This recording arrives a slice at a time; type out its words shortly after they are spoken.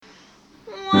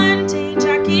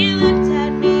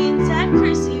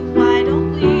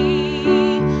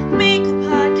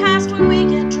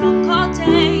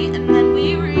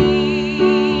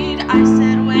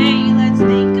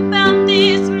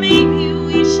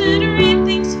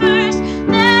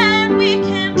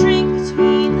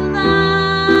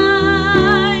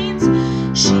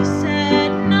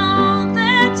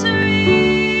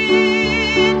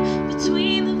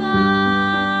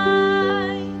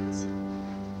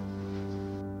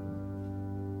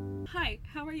Hi,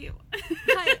 how are you?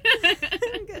 Hi.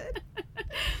 I'm good.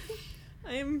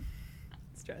 I'm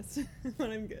stressed, but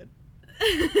I'm good.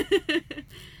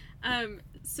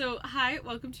 So, hi,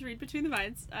 welcome to Read Between the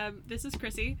Vines. This is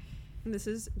Chrissy. And this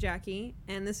is Jackie,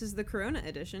 and this is the Corona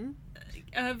edition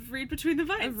Of Read Between the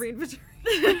Vines. of Read Between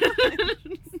the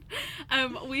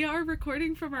Vines. We are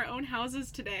recording from our own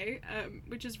houses today,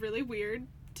 which is really weird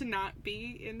to not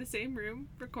be in the same room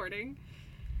recording.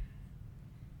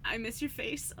 I miss your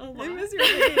face a lot. I miss your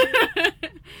face.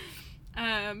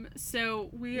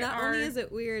 So we Not are... only is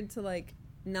it weird to, like,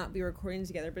 not be recording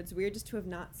together, but it's weird just to have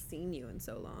not seen you in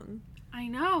so long. I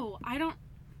know. I don't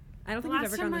think we've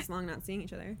ever gone this long not seeing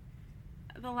each other.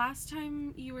 The last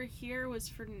time you were here was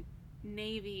for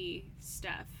Navy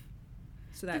stuff.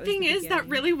 So that The was thing is, that beginning.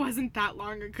 really wasn't that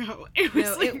long ago. It was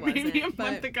No, like it maybe wasn't, a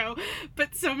month but- ago,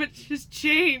 but so much has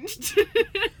changed.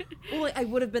 Well, like, I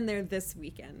would have been there this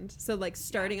weekend. So, like,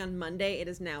 starting on Monday, it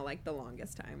is now, like, the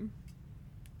longest time.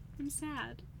 I'm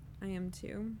sad. I am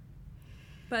too.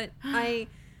 But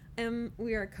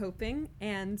we are coping,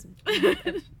 and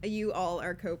you all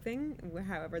are coping,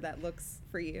 however that looks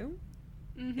for you.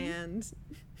 Mhm. And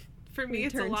For me, we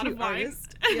it's a turn lot to of wine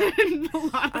artists. Yeah. and a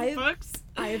lot of books.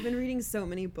 I have been reading so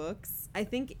many books. I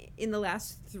think in the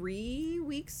last 3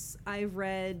 weeks, I've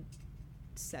read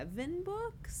 7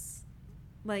 books.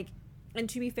 Like, and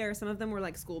to be fair, some of them were,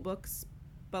 like, school books.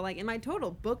 But, like, in my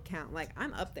total book count, like,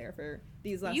 I'm up there for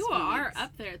these last You few are weeks.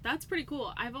 up there. That's pretty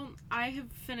cool. I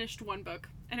have finished one book,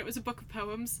 and it was a book of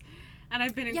poems, and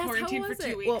I've been in Yes, how quarantine for was 2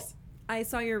 it? weeks. Well, I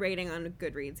saw your rating on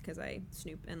Goodreads because I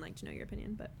snoop and like to know your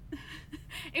opinion, but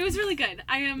It was really good.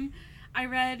 I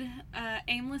read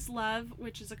Aimless Love,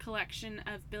 which is a collection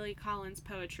of Billy Collins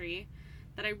poetry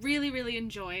that I really, really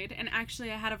enjoyed. And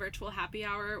actually, I had a virtual happy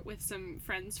hour with some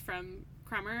friends from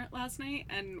Crummer last night,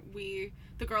 and the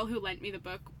girl who lent me the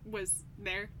book was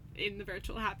there in the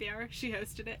virtual happy hour. She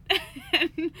hosted it.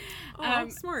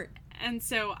 And, smart. and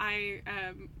so I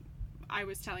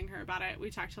was telling her about it. We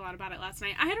talked a lot about it last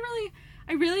night. I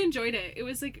really enjoyed it. It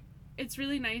was like, it's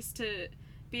really nice to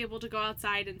be able to go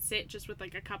outside and sit just with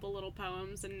like a couple little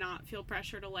poems and not feel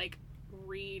pressure to like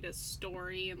read a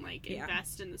story and like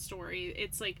invest in the story.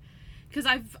 It's like, because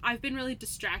I've been really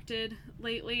distracted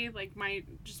lately. Like my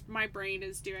brain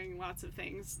is doing lots of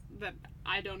things that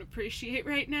I don't appreciate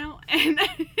right now, and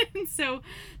so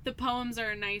the poems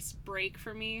are a nice break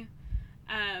for me,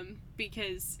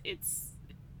 because it's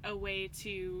a way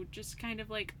to just kind of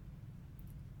like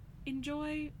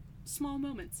enjoy small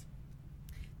moments.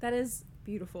 That is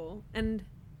beautiful and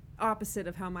opposite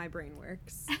of how my brain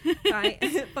works.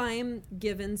 If I'm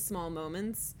given small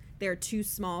moments, they're too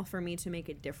small for me to make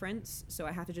a difference, so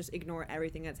I have to just ignore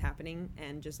everything that's happening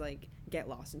and just like get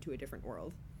lost into a different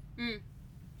world.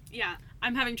 Yeah,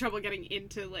 I'm having trouble getting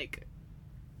into like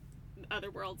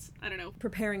other worlds. I don't know.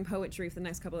 Preparing poetry for the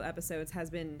next couple of episodes has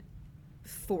been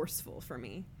forceful for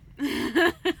me.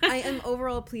 I am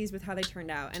overall pleased with how they turned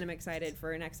out, and I'm excited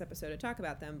for our next episode to talk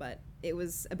about them, but it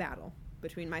was a battle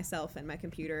between myself and my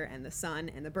computer and the sun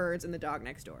and the birds and the dog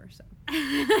next door.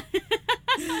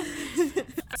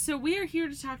 So we are here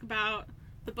to talk about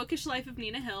The Bookish Life of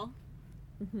Nina Hill,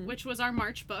 which was our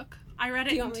March book. I read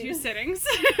it in 2 sittings.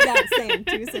 Yeah, same,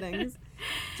 2 sittings.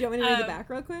 Do you want me to read the back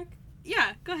real quick?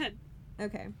 Yeah, go ahead.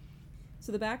 Okay.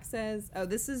 So the back says,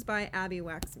 this is by Abby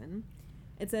Waxman.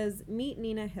 It says, "Meet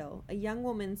Nina Hill, a young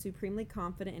woman supremely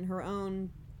confident in her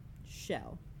own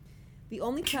shell. The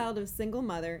only child of a single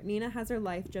mother, Nina has her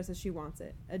life just as she wants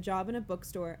it. A job in a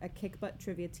bookstore, a kick-butt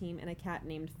trivia team, and a cat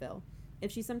named Phil.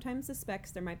 If she sometimes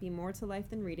suspects there might be more to life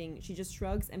than reading, she just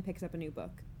shrugs and picks up a new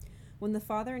book. When the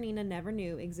father Nina never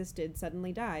knew existed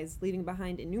suddenly dies, leaving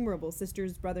behind innumerable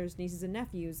sisters, brothers, nieces, and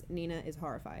nephews, Nina is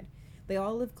horrified. They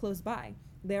all live close by.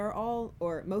 They are all,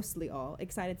 or mostly all,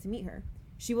 excited to meet her.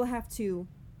 She will have to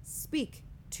speak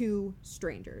to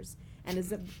strangers. And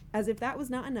as if that was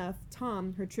not enough,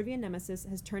 Tom, her trivia nemesis,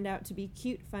 has turned out to be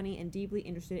cute, funny, and deeply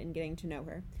interested in getting to know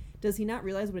her. Does he not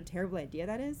realize what a terrible idea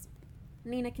that is?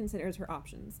 Nina considers her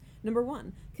options. Number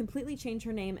 1, completely change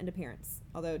her name and appearance,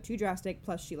 although too drastic,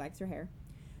 plus she likes her hair.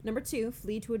 Number 2,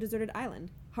 flee to a deserted island.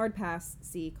 Hard pass,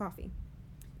 see coffee.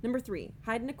 Number 3,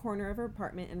 hide in a corner of her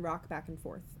apartment and rock back and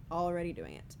forth. Already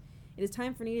doing it. It is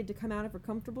time for Nina to come out of her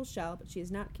comfortable shell, but she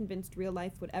is not convinced real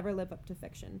life would ever live up to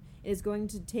fiction. It is going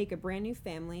to take a brand new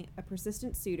family, a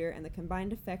persistent suitor, and the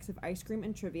combined effects of ice cream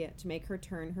and trivia to make her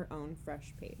turn her own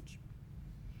fresh page."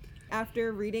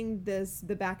 After reading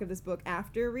the back of this book,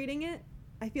 after reading it,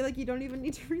 I feel like you don't even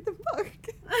need to read the book.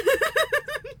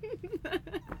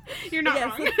 You're not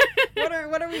wrong.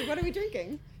 What are we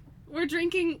drinking? We're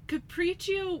drinking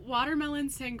Capriccio Watermelon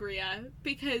Sangria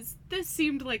because this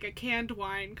seemed like a canned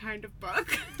wine kind of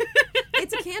book.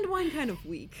 It's a canned wine kind of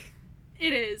week.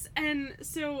 It is. And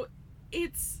so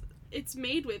it's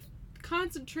made with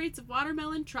concentrates of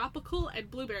watermelon, tropical, and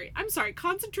blueberry. I'm sorry,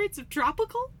 concentrates of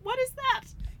tropical? What is that?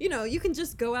 You know, you can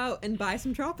just go out and buy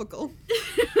some tropical.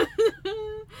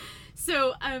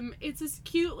 So, it's this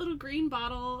cute little green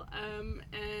bottle,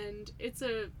 and it's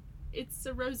a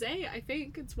rosé, I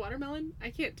think. It's watermelon. I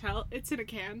can't tell. It's in a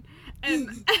can. And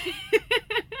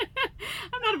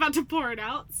I'm not about to pour it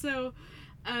out, so,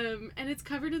 and it's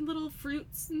covered in little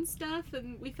fruits and stuff,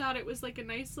 and we thought it was like a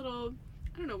nice little,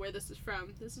 I don't know where this is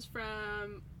from. This is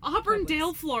from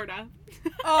Auburndale, Florida.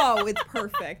 Oh, it's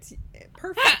perfect.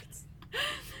 Perfect.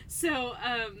 So,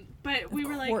 but we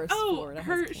were like, oh,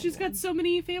 she's got so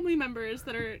many family members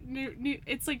that are new.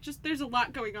 It's like just, there's a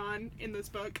lot going on in this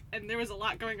book, and there was a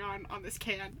lot going on this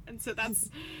can, and so that's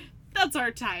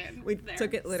our tie-in. We there.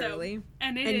 took it literally. So,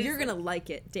 and you're gonna like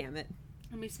it, damn it.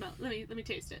 Let me smell. Let me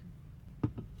taste it.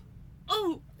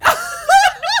 Oh!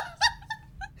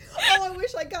 Oh, I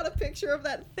wish I got a picture of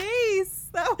that face.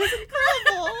 That was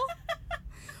incredible.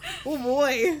 Oh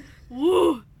boy.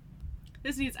 Woo!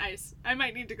 This needs ice. I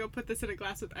might need to go put this in a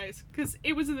glass with ice, because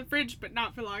it was in the fridge, but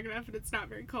not for long enough, and it's not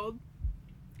very cold.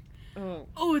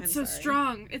 Oh, it's so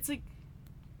strong. It's like,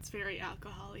 it's very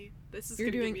alcohol-y. This is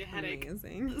going to give me a headache.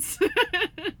 Amazing. It's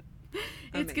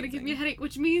going to give me a headache,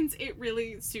 which means it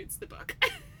really suits the book.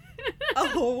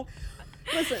 Oh,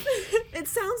 listen, it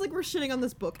sounds like we're shitting on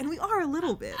this book, and we are a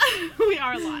little bit. We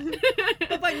are a lot.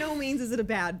 But by no means is it a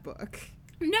bad book.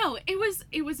 No, it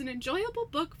was an enjoyable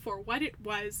book for what it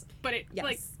was, but it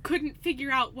like couldn't figure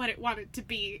out what it wanted to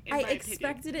be. I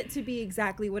expected it to be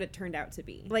exactly what it turned out to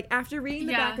be. Like, after reading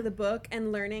the back of the book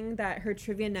and learning that her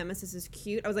trivia nemesis is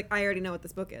cute, I was like, I already know what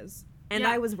this book is, and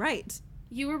I was right.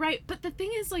 You were right, but the thing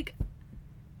is, like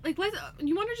let's.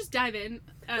 You want to just dive in?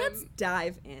 Let's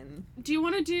dive in. Do you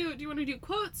want to do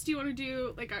quotes? Do you want to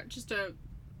do like Do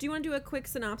you want to do a quick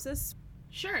synopsis?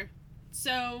 Sure.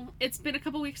 So, it's been a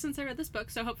couple weeks since I read this book,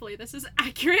 so hopefully this is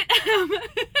accurate.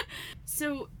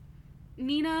 So,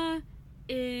 Nina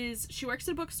she works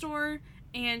at a bookstore,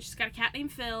 and she's got a cat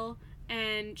named Phil,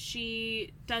 and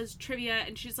she does trivia,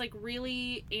 and she's, like,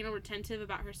 really anal retentive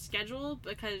about her schedule,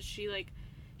 because she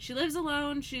lives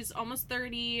alone, she's almost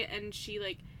 30, and she,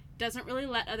 like, doesn't really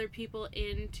let other people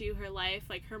into her life.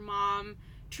 Like, her mom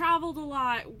traveled a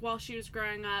lot while she was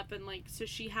growing up, and like, so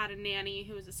she had a nanny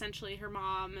who was essentially her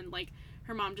mom, and like,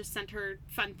 her mom just sent her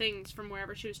fun things from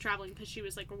wherever she was traveling, because she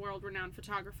was like a world-renowned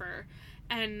photographer,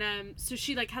 and so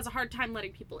she like has a hard time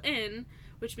letting people in,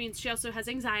 which means she also has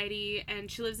anxiety, and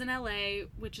she lives in LA,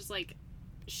 which is like,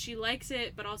 she likes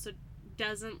it but also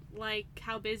doesn't like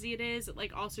how busy it is. It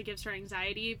like also gives her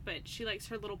anxiety, but she likes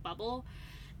her little bubble,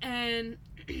 and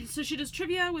so she does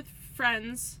trivia with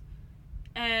friends.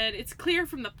 And it's clear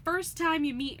from the first time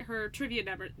you meet her trivia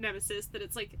nemesis that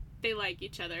it's like they like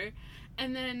each other.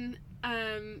 And then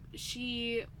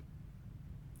she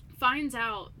finds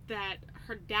out that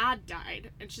her dad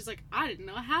died, and she's like, I didn't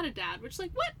know I had a dad. Which,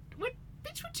 like, what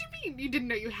bitch, what do you mean you didn't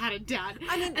know you had a dad?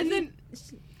 I mean, and then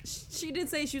she did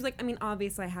say, she was like, I mean,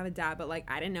 obviously I have a dad, but like,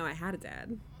 I didn't know I had a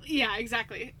dad. Yeah,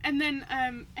 exactly. And then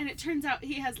and it turns out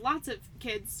he has lots of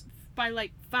kids by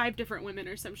like 5 different women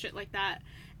or some shit like that.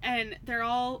 And they're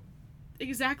all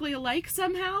exactly alike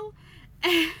somehow.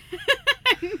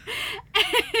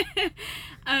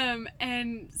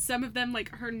 And some of them, like,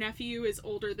 her nephew is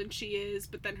older than she is,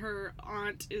 but then her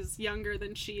aunt is younger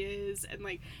than she is, and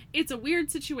like, it's a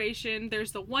weird situation.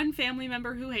 There's the one family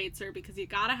member who hates her, because you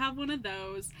gotta have one of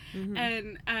those. Mm-hmm.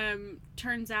 And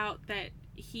turns out that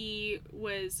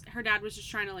her dad was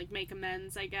just trying to like make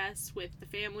amends, I guess, with the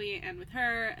family and with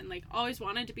her, and like always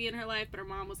wanted to be in her life, but her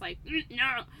mom was like,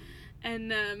 no.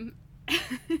 And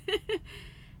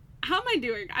how am I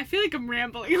doing? I feel like I'm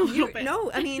rambling a little bit.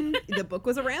 No, I mean, the book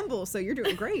was a ramble, so you're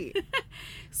doing great.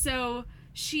 So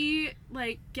she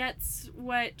like gets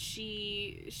what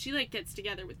she like gets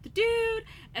together with the dude,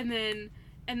 and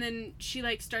then she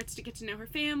like starts to get to know her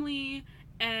family.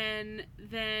 And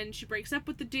then she breaks up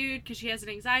with the dude because she has an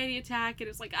anxiety attack, and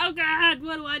it's like, oh god,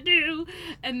 what do I do?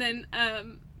 And then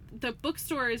the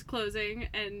bookstore is closing,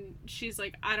 and she's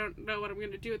like, I don't know what I'm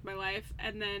going to do with my life.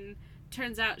 And then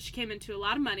turns out she came into a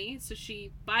lot of money, so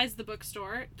she buys the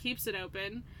bookstore, keeps it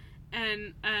open,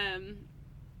 and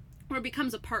or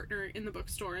becomes a partner in the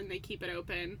bookstore, and they keep it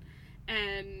open,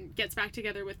 and gets back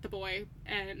together with the boy,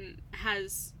 and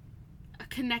has a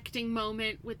connecting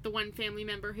moment with the one family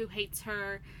member who hates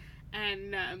her,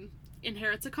 and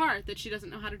inherits a car that she doesn't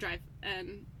know how to drive.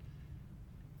 And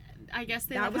I guess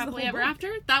they That live was the happily whole ever book.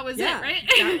 after. That was Yeah, it,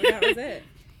 right? that was it.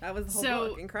 That was the whole So-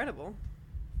 book. Incredible.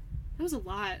 That was a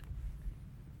lot.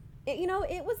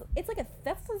 It's like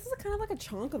this is kind of like a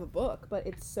chunk of a book, but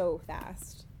it's so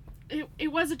fast.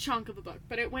 It was a chunk of a book,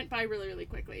 but it went by really, really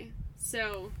quickly.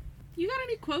 So, you got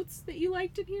any quotes that you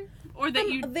liked in here? Or that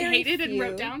you very hated and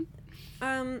wrote few.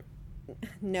 down?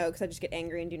 No, because I just get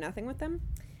angry and do nothing with them.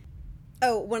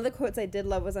 Oh, one of the quotes I did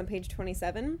love was on page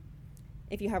 27,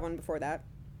 if you have one before that.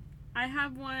 I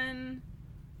have one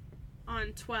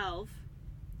on 12.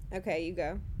 Okay, you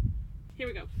go. Here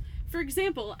we go. For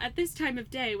example, at this time of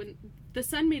day, when the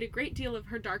sun made a great deal of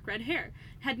her dark red hair,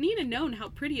 had Nina known how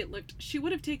pretty it looked, she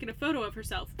would have taken a photo of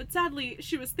herself, but sadly,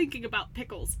 she was thinking about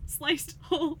pickles, sliced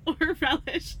whole or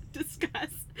relish,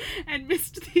 discuss, and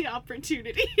missed the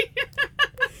opportunity.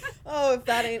 Oh, if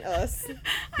that ain't us.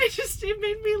 It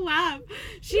made me laugh.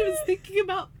 She was thinking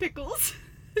about pickles.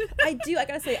 I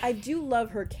gotta say, I do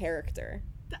love her character.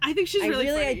 I think she's really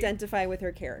I really funny. identify with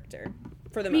her character,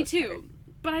 for the Me most too. part.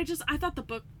 But I thought the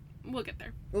book, we'll get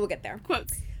there. We'll get there.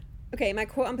 Quotes. Okay, my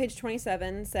quote on page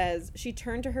 27 says, she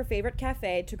turned to her favorite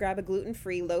cafe to grab a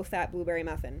gluten-free, low-fat blueberry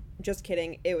muffin. Just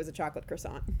kidding, it was a chocolate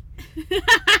croissant.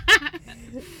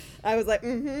 I was like,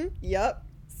 yup,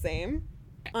 same.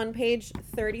 On page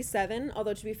 37,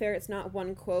 although to be fair, it's not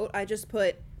one quote, I just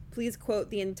put, please quote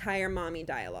the entire mommy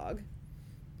dialogue.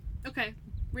 Okay,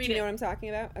 read Do you it. know what I'm talking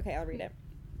about? Okay, I'll read it.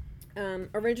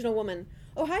 Original woman.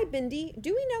 Oh, hi, Bindi.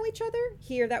 Do we know each other?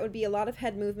 Here, that would be a lot of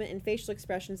head movement and facial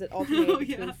expressions that alternate Oh,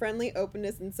 between yeah. friendly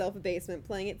openness and self-abasement,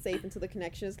 playing it safe until the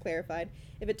connection is clarified.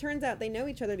 If it turns out they know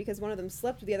each other because one of them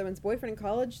slept with the other one's boyfriend in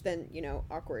college, then,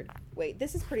 awkward. Wait,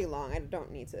 this is pretty long. I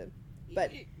don't need to.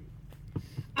 But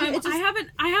it's just-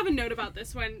 I have a note about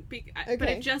this one, but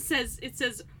Okay. it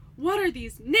says, what are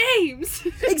these names?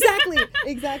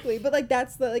 exactly. But,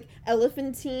 that's the,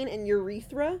 elephantine and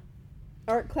urethra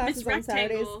art classes Miss on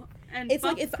Saturdays. Rectangle and It's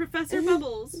like if- Professor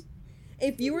Bubbles.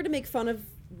 If you were to make fun of,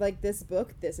 this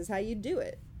book, this is how you'd do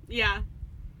it. Yeah.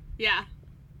 Yeah.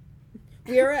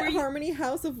 We are at Were you- Harmony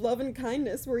House of Love and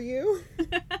Kindness, were you?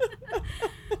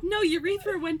 No,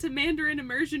 Urethra went to Mandarin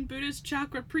Immersion Buddhist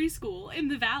Chakra Preschool in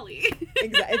the Valley.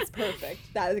 It's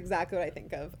perfect. That is exactly what I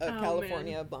think of Oh,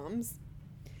 California bums.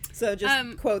 So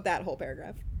just quote that whole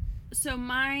paragraph. So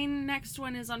my next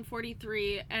one is on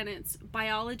 43, and it's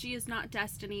biology is not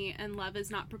destiny and love is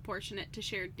not proportionate to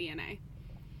shared DNA.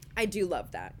 I do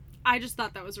love that. I just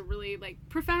thought that was a really,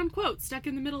 profound quote stuck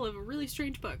in the middle of a really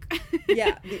strange book.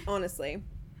 Yeah, honestly.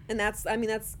 And that's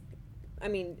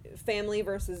family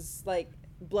versus,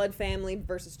 blood family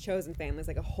versus chosen family is,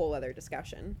 a whole other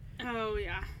discussion. Oh,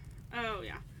 yeah.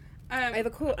 I have a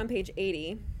quote on page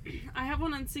 80. I have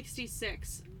one on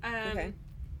 66. Okay.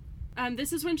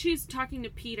 This is when she's talking to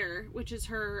Peter, which is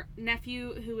her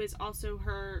nephew, who is also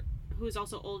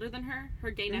older than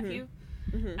her gay nephew.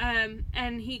 Mm-hmm.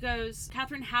 And he goes,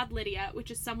 Catherine had Lydia,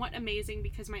 which is somewhat amazing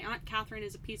because my Aunt Catherine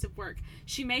is a piece of work.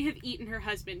 She may have eaten her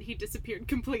husband. He disappeared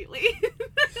completely.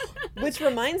 Which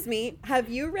reminds me, have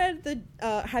you read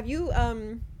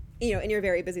in your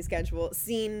very busy schedule,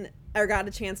 seen or got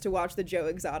a chance to watch the Joe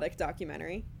Exotic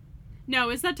documentary? No,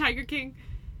 is that Tiger King?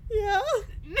 Yeah.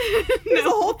 There's a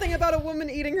whole thing about a woman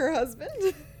eating her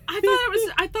husband. I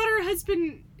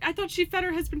thought she fed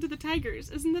her husband to the tigers.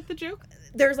 Isn't that the joke?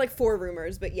 There's 4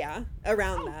 rumors, but yeah,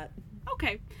 around that.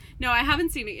 Okay. No, I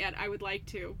haven't seen it yet. I would like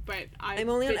to, but I'm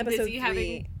only on been episode busy 3.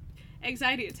 having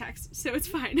anxiety attacks, so it's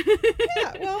fine.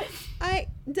 Yeah, well, I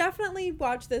definitely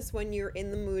watch this when you're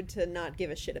in the mood to not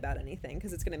give a shit about anything,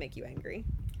 because it's going to make you angry.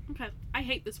 Okay. I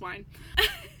hate this wine.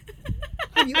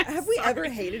 Have we ever Sorry.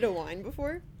 hated a wine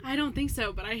before? I don't think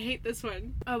so, but I hate this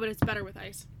one. Oh, but it's better with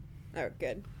ice. Oh,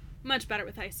 good. Much better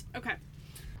with ice. Okay.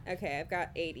 Okay, I've got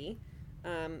 80.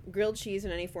 Grilled cheese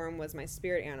in any form was my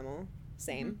spirit animal.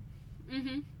 Same.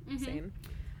 Mm-hmm. Same.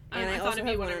 And I thought also of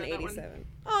have you one when I on read that one. 87.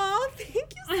 Oh,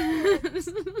 thank you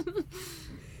so much.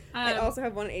 I also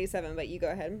have one on 87, but you go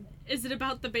ahead. Is it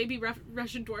about the baby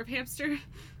Russian dwarf hamster?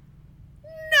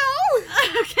 No!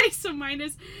 Okay, so mine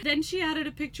is, then she added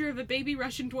a picture of a baby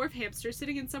Russian dwarf hamster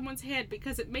sitting in someone's hand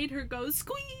because it made her go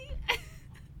squee.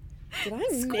 Did I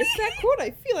miss that quote?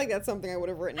 I feel like that's something I would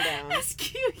have written down.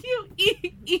 Squee.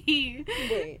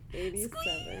 Wait,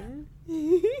 87.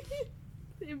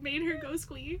 It made her go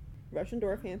squee. Russian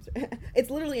dwarf hamster. It's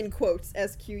literally in quotes,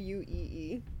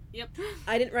 Squee. Yep.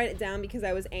 I didn't write it down because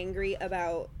I was angry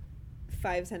about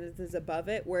 5 sentences above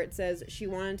it where it says she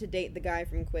wanted to date the guy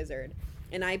from Quizzard.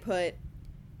 And I put,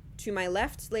 to my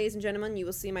left, ladies and gentlemen, you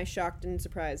will see my shocked and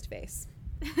surprised face.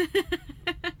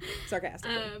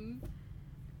 Sarcastically.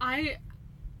 I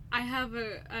have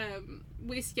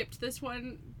we skipped this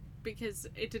one because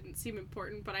it didn't seem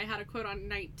important, but I had a quote on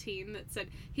 19 that said,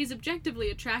 "He's objectively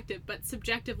attractive, but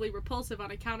subjectively repulsive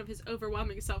on account of his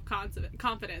overwhelming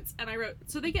self-confidence." And I wrote,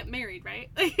 so they get married, right?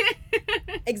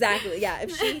 Exactly, yeah.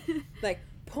 If she, like,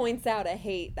 points out a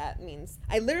hate, that means...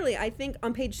 I think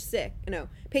on page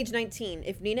 19,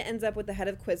 if Nina ends up with the head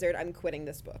of Quizzard, I'm quitting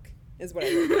this book, is what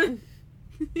I wrote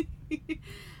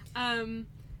down.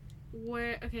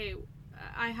 Okay,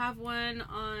 I have one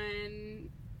on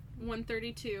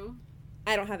 132.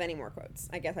 I don't have any more quotes.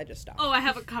 I guess I just stopped. Oh, I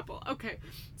have a couple. Okay.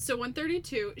 So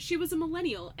 132, she was a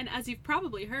millennial, and as you've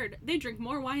probably heard, they drink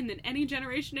more wine than any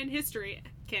generation in history.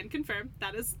 Can confirm.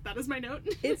 That is my note.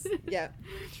 It's, yeah,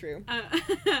 true.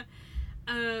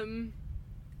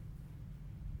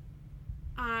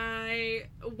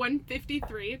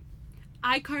 153,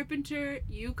 I carpenter,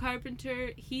 you carpenter,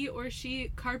 he or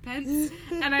she carpents,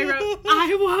 and I wrote,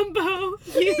 I wombo,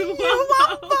 you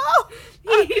wombo,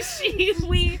 he, she,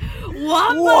 we,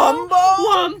 wombo,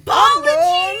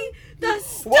 wombology, the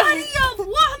study of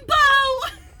wombo.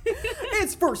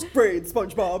 It's first grade,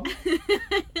 SpongeBob.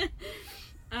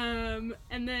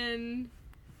 And then,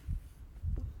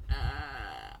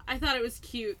 I thought it was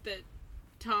cute that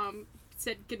Tom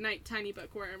said goodnight, tiny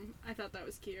bookworm. I thought that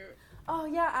was cute. Oh,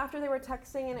 yeah, after they were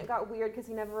texting and it got weird because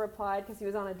he never replied because he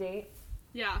was on a date.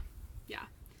 Yeah.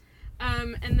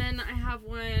 And then I have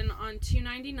one on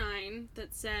 299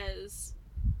 that says,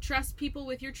 trust people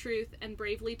with your truth and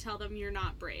bravely tell them you're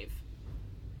not brave.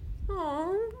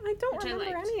 Oh, I don't Which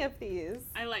remember any of these.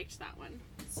 I liked that one.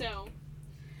 So,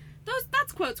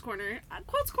 that's Quotes Corner.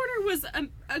 Quotes Corner was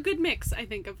a good mix, I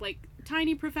think, of, like,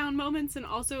 tiny, profound moments and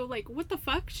also, like, what the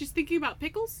fuck? She's thinking about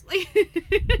pickles?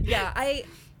 Yeah,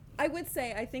 I would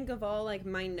say, I think of all, like,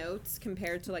 my notes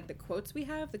compared to, like, the quotes we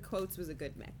have, the quotes was a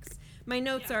good mix. My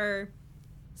notes are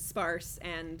sparse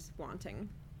and wanting,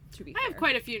 to be fair. I have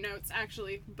quite a few notes,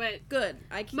 actually, but... Good.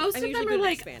 Most of them are,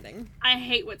 like, expanding. I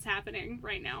hate what's happening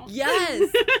right now.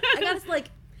 Yes! I gotta, like...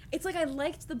 It's like I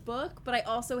liked the book, but I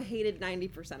also hated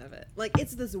 90% of it. Like,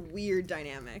 it's this weird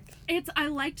dynamic. I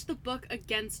liked the book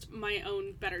against my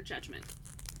own better judgment.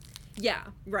 Yeah,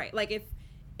 right. Like,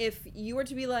 if you were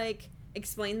to be like,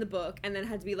 explain the book, and then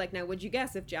had to be like, now would you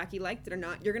guess if Jackie liked it or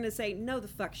not? You're gonna say, no, the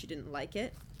fuck, she didn't like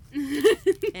it.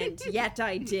 And yet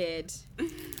I did.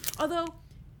 Although,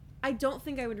 I don't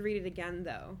think I would read it again,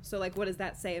 though. So, like, what does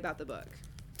that say about the book?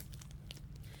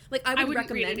 Like, I would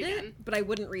recommend it, but I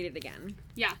wouldn't read it again.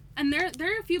 Yeah, and there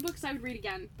are a few books I would read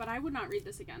again, but I would not read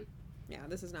this again. Yeah,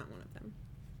 this is not one of them.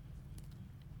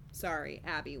 Sorry,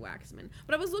 Abby Waxman.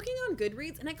 But I was looking on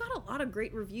Goodreads, and I got a lot of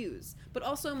great reviews. But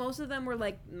also, most of them were,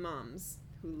 like, moms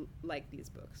who like these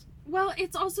books. Well,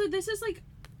 it's also, this is, like,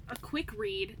 a quick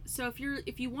read. So if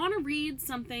you want to read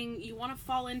something, you want to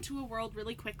fall into a world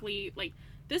really quickly, like,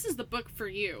 this is the book for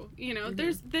you. You know,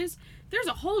 there's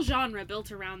a whole genre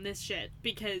built around this shit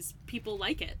because people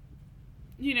like it.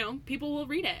 You know, people will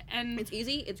read it, and it's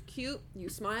easy, it's cute, you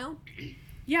smile.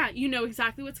 Yeah, you know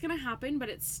exactly what's gonna happen, but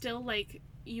it's still, like,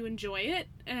 you enjoy it,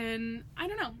 and I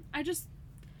don't know,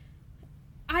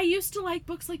 I used to like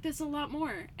books like this a lot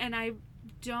more, and I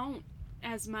don't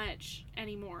as much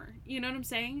anymore. You know what I'm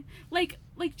saying? Like,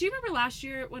 do you remember last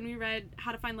year when we read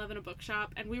How to Find Love in a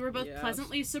Bookshop, and we were both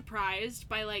pleasantly surprised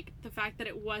by, like, the fact that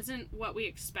it wasn't what we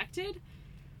expected?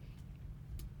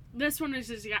 This one was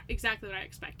just exactly what I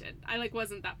expected. I, like,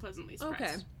 wasn't that pleasantly surprised.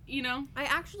 Okay. You know? I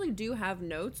actually do have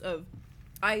notes of,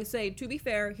 I say, to be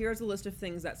fair, here's a list of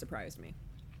things that surprised me.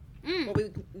 Well,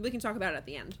 we can talk about it at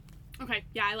the end. Okay,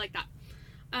 yeah, I like that.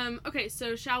 Okay,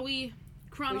 so shall we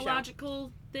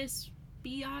chronological this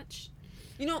biatch?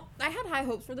 You know, I had high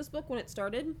hopes for this book when it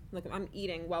started. Like, I'm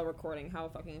eating while recording. How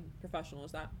fucking professional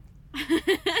is that?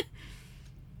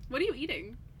 What are you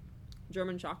eating?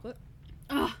 German chocolate.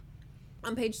 Ugh.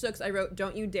 On page 6, I wrote,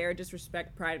 don't you dare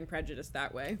disrespect Pride and Prejudice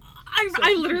that way.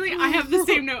 I have the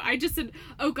same note. I just said,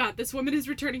 oh god, this woman is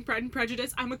returning Pride and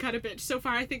Prejudice. I'm a cut a bitch. So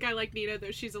far, I think I like Nina, though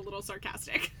she's a little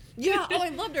sarcastic. Yeah, oh, I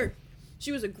loved her.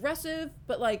 She was aggressive,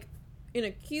 but, like, in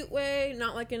a cute way,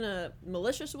 not, like, in a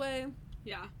malicious way.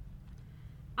 Yeah.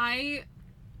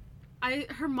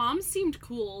 Her mom seemed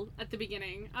cool at the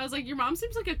beginning. I was like, your mom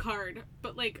seems like a card,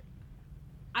 but, like,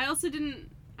 I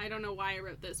don't know why I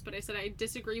wrote this, but I said I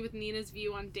disagree with Nina's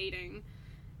view on dating.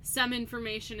 Some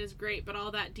information is great, but all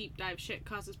that deep dive shit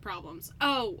causes problems.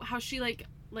 Oh, how she, like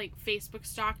Facebook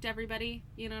stalked everybody.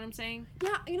 You know what I'm saying?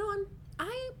 Yeah, you know,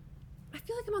 I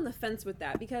feel like I'm on the fence with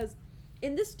that, because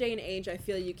in this day and age, I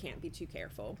feel you can't be too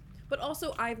careful. But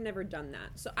also, I've never done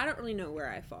that, so I don't really know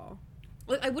where I fall.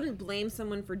 Like, I wouldn't blame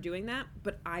someone for doing that,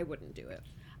 but I wouldn't do it.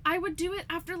 I would do it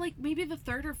after, like, maybe the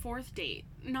third or fourth date.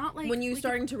 Not, like... When you're like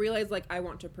starting to realize, like, I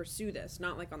want to pursue this,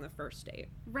 not, like, on the first date.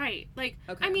 Right. Like,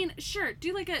 Okay. I mean, sure,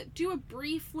 do a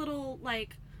brief little,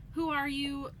 like, who are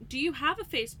you? Do you have a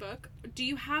Facebook? Do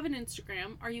you have an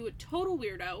Instagram? Are you a total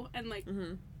weirdo? And, like,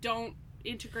 don't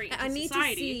integrate into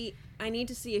society. I need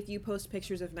to see if you post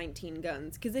pictures of 19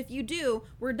 guns, because if you do,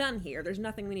 we're done here. There's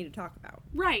nothing we need to talk about.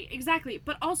 Right, exactly.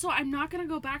 But also, I'm not going to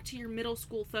go back to your middle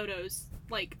school photos,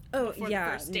 like, before the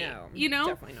first date. No, you know?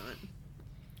 definitely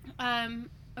not.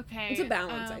 Okay. It's a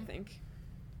balance, I think.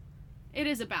 It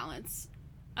is a balance.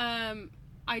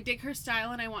 I dig her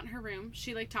style and I want her room.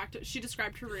 She, like, she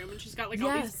described her room, and she's got, like,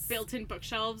 all these built-in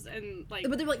bookshelves and, like...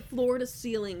 But they're, like,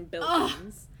 floor-to-ceiling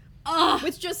built-ins.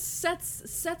 Which just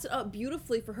sets it up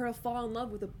beautifully for her to fall in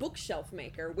love with a bookshelf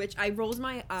maker, which I rolled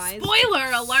my eyes.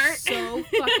 Spoiler alert! So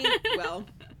fucking well.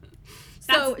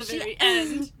 That's so the she very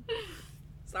end.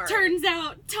 Sorry. Turns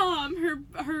out Tom,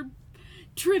 her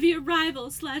trivia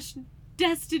rival /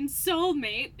 destined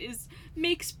soulmate,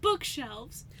 makes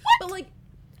bookshelves. But, like,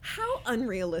 how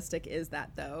unrealistic is that,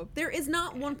 though? There is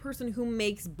not one person who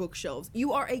makes bookshelves.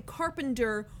 You are a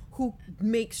carpenter who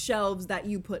makes shelves that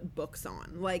you put books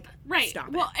on. Like, right. Stop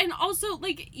it. Well, and also,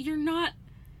 like, you're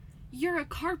a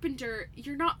carpenter.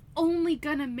 You're not only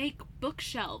gonna make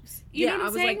bookshelves. You know what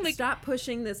I'm saying? Like, stop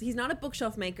pushing this. He's not a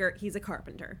bookshelf maker. He's a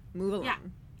carpenter. Move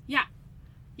along. Yeah.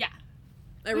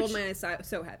 I rolled my eyes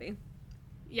so heavy.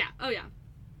 Yeah. Oh, yeah.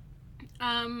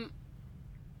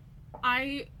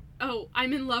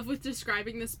 I'm in love with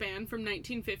describing the span from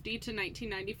 1950 to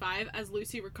 1995 as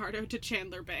Lucy Ricardo to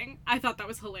Chandler Bing. I thought that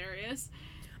was hilarious.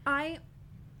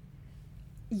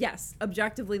 Yes,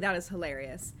 objectively that is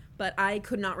hilarious. But I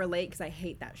could not relate because I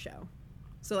hate that show.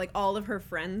 So, like, all of her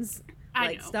friends,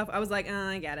 stuff, I was like,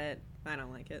 I get it. I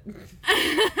don't like it.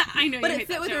 I know, but you it hate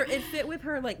fit that with show. her. It fit with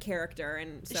her, like, character,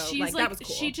 and so she's that was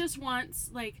cool. She just wants,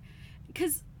 like,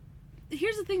 because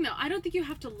here's the thing, though. I don't think you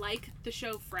have to like the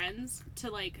show Friends to,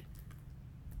 like,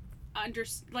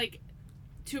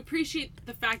 to appreciate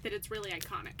the fact that it's really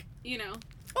iconic. You know?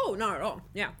 Oh, not at all.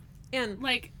 Yeah. And,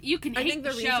 like, you can hate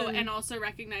the show and also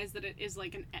recognize that it is,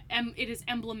 like, it is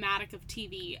emblematic of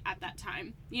TV at that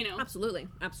time, you know? Absolutely.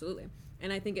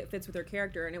 And I think it fits with her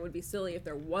character, and it would be silly if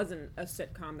there wasn't a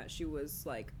sitcom that she was,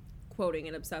 like, quoting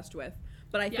and obsessed with.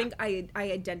 But I think I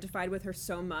identified with her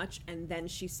so much, and then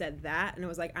she said that, and it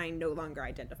was like, I no longer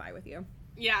identify with you.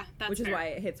 Yeah, that's Which fair. is why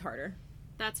it hits harder.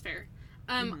 That's fair.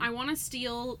 I want to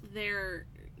steal their,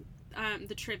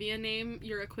 the trivia name,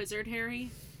 You're a Quizzard, Harry.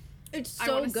 It's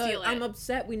so good. I'm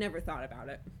upset we never thought about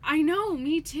it. I know,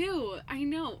 me too. I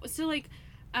know. So, like,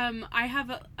 I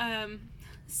have a,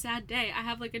 sad day. I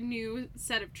have, like, a new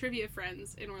set of trivia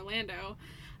friends in Orlando,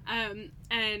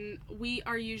 and we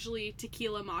are usually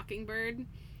Tequila Mockingbird.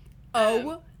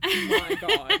 Oh my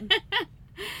god.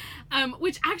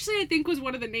 Which actually I think was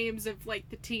one of the names of, like,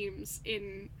 the teams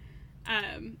in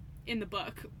the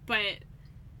book, but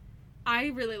I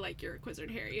really like You're a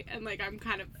Quizzard, Harry, and, like, I'm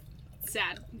kind of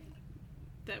sad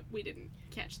that we didn't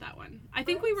catch that one. I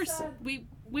think we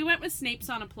went with Snape's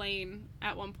on a Plane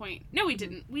at one point. No, we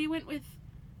didn't. We went with,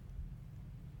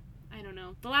 I don't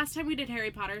know. The last time we did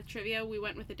Harry Potter trivia, we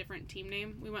went with a different team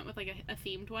name. We went with, like, a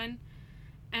themed one,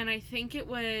 and I think it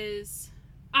was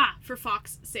For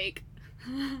Fox's Sake.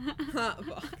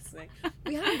 Fox's sake.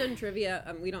 We haven't done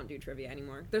trivia. We don't do trivia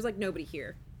anymore. There's, like, nobody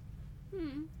here.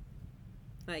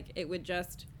 Like, it would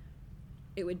just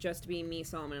be me,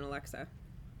 Solomon, and Alexa.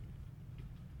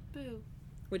 Boo.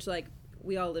 Which, like,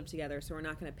 we all live together, so we're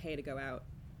not going to pay to go out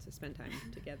to spend time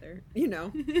together, you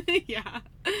know? Yeah.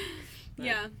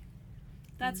 Yeah.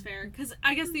 That's fair. Because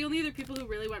I guess the only other people who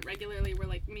really went regularly were,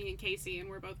 like, me and Casey, and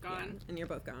we're both gone. Yeah, and you're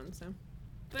both gone, so.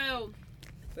 Boo.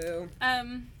 Boo.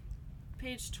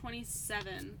 Page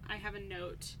 27, I have a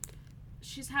note.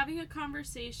 She's having a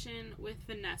conversation with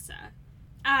Vanessa.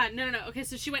 No. Okay,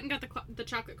 so she went and got the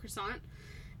chocolate croissant,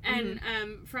 and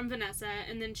from Vanessa,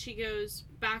 and then she goes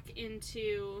back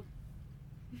into.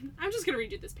 I'm just gonna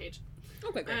read you this page.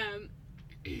 Okay,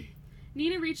 great.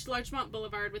 Nina reached Larchmont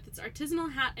Boulevard with its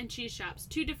artisanal hat and cheese shops,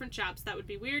 two different shops that would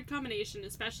be weird combination,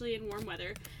 especially in warm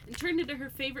weather, and turned into her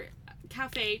favorite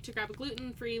cafe to grab a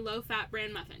gluten-free, low-fat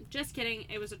bran muffin. Just kidding,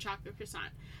 it was a chocolate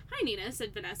croissant. Hi, Nina,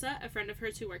 said Vanessa, a friend of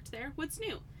hers who worked there. What's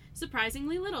new?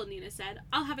 Surprisingly little, Nina said.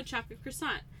 I'll have a chocolate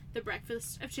croissant. The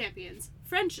breakfast of champions.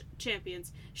 French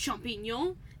champions.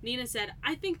 Champignons? Nina said,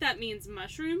 I think that means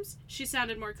mushrooms. She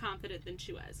sounded more confident than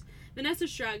she was. Vanessa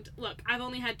shrugged. Look, I've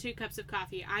only had 2 cups of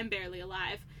coffee. I'm barely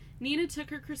alive. Nina took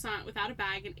her croissant without a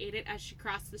bag and ate it as she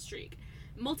crossed the street.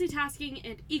 Multitasking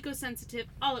and eco-sensitive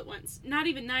all at once. Not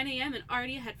even 9 a.m. and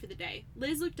already ahead for the day.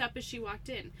 Liz looked up as she walked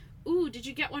in. Ooh, did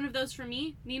you get one of those for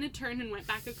me? Nina turned and went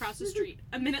back across the street.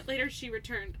 A minute later, she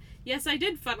returned. Yes, I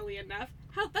did, funnily enough.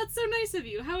 That's so nice of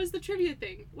you. How was the trivia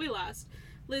thing? We lost.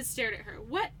 Liz stared at her.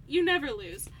 What? You never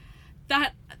lose.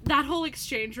 That whole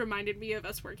exchange reminded me of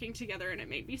us working together, and it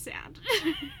made me sad.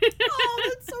 Oh,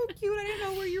 that's so cute. I didn't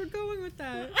know where you were going with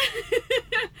that.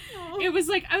 It was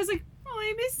like, I was like, oh,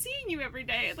 I miss seeing you every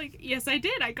day. Like, yes, I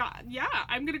did.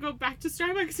 I'm gonna go back to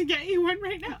Starbucks and get you one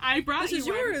right now. I brought this you is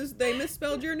yours. They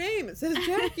misspelled your name. It says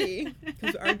Jackie.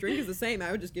 Because our drink is the same.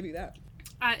 I would just give you that.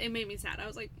 It made me sad. I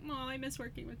was like, oh, I miss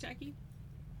working with Jackie.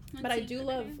 But I do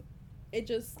love, it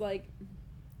just, like,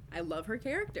 I love her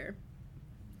character.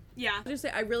 Yeah. I just say,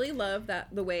 I really love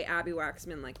that the way Abby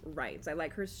Waxman, like, writes. I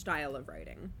like her style of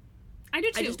writing. I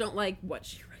do too. I just don't like what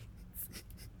she writes.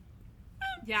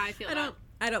 Yeah, I feel that.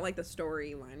 I don't like the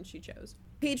storyline she chose.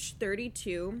 Page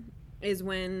 32 is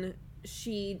when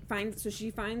she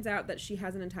finds out that she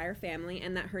has an entire family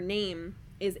and that her name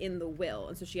is in the will,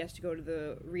 and so she has to go to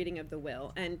the reading of the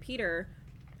will. And Peter,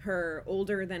 her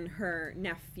older than her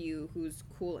nephew, who's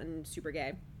cool and super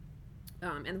gay,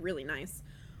 and really nice,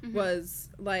 was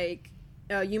like,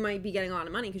 you might be getting a lot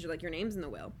of money because you're like, your name's in the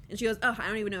will. And she goes, oh, I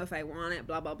don't even know if I want it,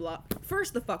 blah, blah, blah.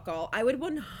 First the fuck all, I would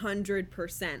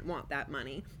 100% want that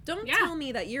money. Don't tell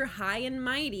me that you're high and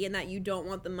mighty and that you don't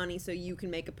want the money so you can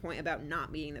make a point about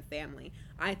not being the family.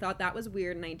 I thought that was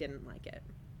weird and I didn't like it.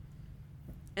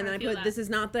 And then I put, this is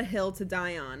not the hill to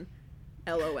die on.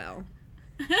 LOL.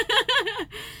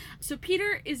 So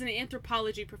Peter is an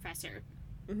anthropology professor.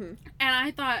 Mm-hmm. And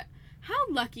I thought, how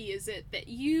lucky is it that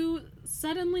you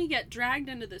suddenly get dragged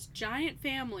into this giant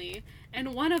family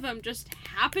and one of them just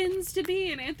happens to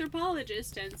be an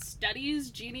anthropologist and studies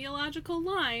genealogical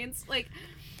lines? Like,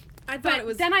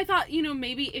 then I thought, you know,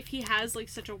 maybe if he has, like,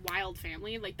 such a wild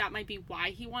family, like, that might be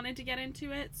why he wanted to get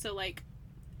into it. So, like,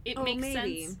 it makes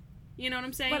sense. You know what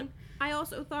I'm saying? But I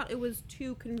also thought it was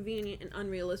too convenient and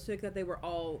unrealistic that they were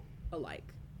all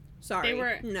alike.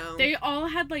 Sorry. They all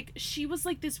had, like, she was,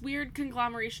 like, this weird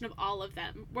conglomeration of all of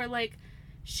them, where, like,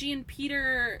 she and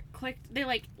Peter clicked, they,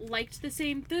 like, liked the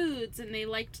same foods, and they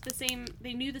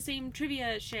knew the same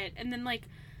trivia shit, and then, like,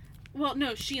 well,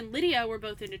 no, she and Lydia were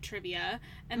both into trivia,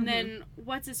 and then,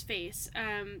 what's his face?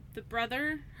 Her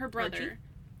brother? Archie?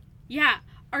 Yeah,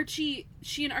 Archie,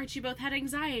 she and Archie both had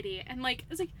anxiety, and, like, I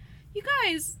was like, you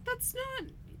guys, that's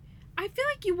not... I feel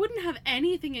like you wouldn't have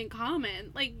anything in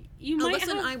common. Like, you might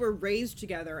Alyssa and I were raised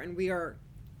together, and we are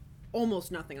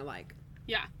almost nothing alike.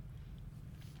 Yeah.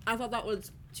 I thought that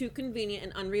was too convenient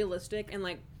and unrealistic, and,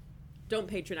 like, don't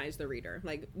patronize the reader.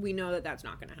 Like, we know that that's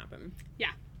not going to happen.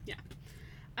 Yeah, yeah.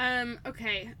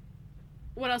 Okay.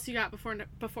 What else you got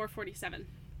before 47?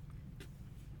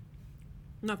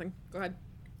 Nothing. Go ahead.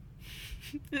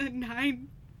 A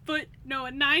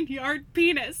 9-yard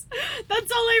penis.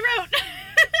 That's all I wrote.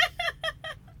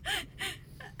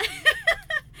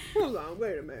 Hold on,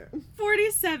 wait a minute.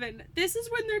 47. This is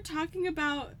when they're talking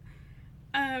about,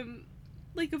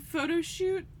 like a photo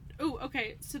shoot. Oh,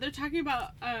 okay. So they're talking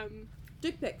about,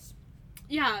 dick pics.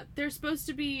 Yeah, they're supposed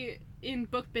to be in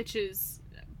Book Bitches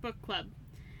book club,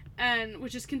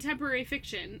 which is contemporary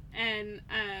fiction, and,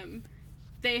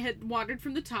 they had wandered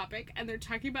from the topic, and they're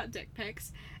talking about dick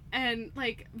pics, and,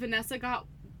 like, Vanessa got,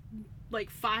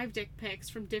 like, 5 dick pics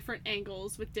from different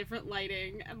angles with different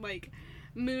lighting, and, like,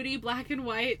 moody black and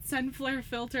white, sun flare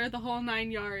filter, the whole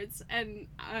 9 yards, and,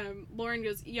 Lauren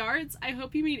goes, yards? I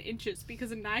hope you mean inches,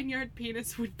 because a 9-yard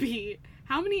penis would be,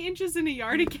 how many inches in a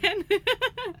yard again?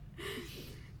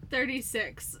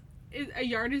 36. A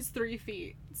yard is 3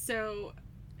 feet, so,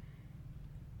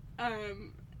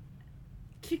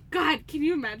 God, can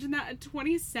you imagine that? A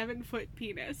 27-foot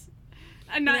penis.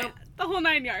 The whole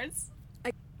 9 yards.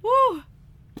 Woo!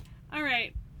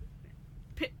 Alright.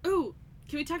 Ooh,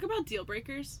 can we talk about deal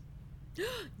breakers?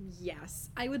 Yes,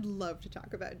 I would love to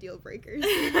talk about deal breakers.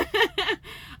 I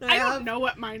don't know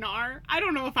what mine are. I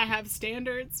don't know if I have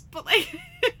standards, but, like...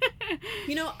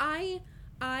 You know, I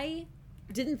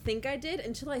didn't think I did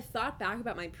until I thought back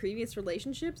about my previous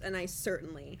relationships, and I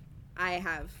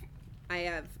have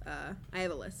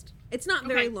a list. It's not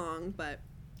very long, but...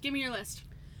 Give me your list.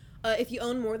 If you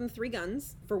own more than 3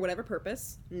 guns, for whatever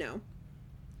purpose, no.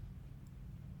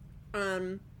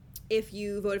 If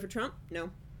you voted for Trump,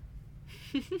 no.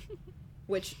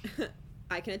 Which,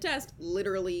 I can attest,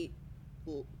 literally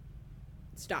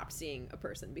stopped seeing a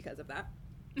person because of that.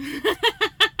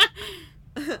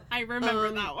 I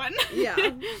remember that one.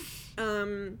 Yeah.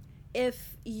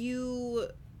 If you...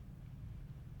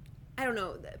 I don't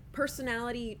know,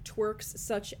 personality twerks,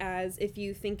 such as if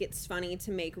you think it's funny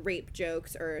to make rape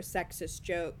jokes or sexist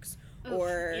jokes, Oof,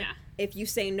 or yeah. if you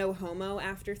say no homo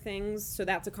after things, so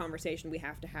that's a conversation we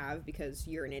have to have because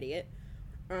you're an idiot.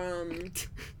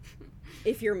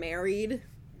 If you're married,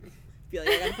 I feel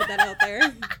like I gotta put that out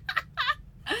there.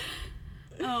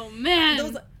 Oh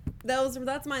man,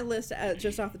 That's my list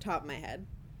just off the top of my head.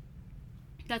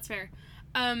 that's fair.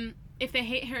 If they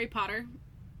hate Harry Potter,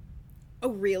 Oh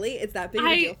really? It's that big of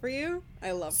a deal for you?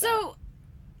 I love that. so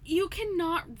you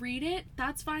cannot read it.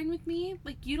 That's fine with me.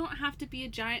 Like, you don't have to be a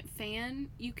giant fan.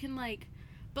 You can like,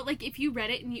 but like if you read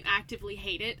it and you actively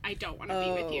hate it, I don't want to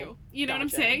be with you. You know what I'm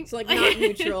Gotcha. saying? So like not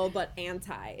neutral, but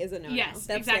anti is a no. Yes,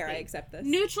 That's exactly. fair. I accept this.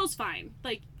 Neutral's fine.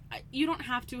 Like, you don't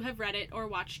have to have read it or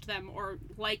watched them or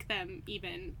like them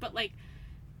even. But like,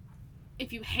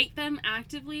 if you hate them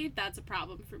actively, that's a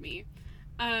problem for me.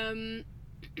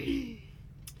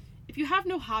 If you have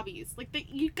no hobbies, like,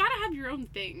 you gotta have your own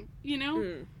thing, you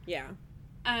know? Yeah.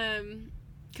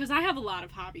 Because I have a lot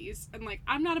of hobbies, and like,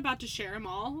 I'm not about to share them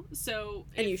all. So,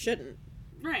 And you shouldn't.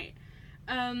 right?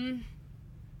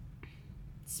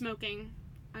 Smoking.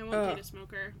 I won't date a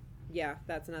smoker. Yeah,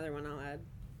 that's another one I'll add.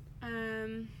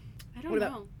 I don't What know.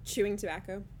 about chewing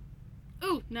tobacco?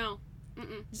 Ooh, no.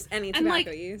 Mm-mm. Just any And,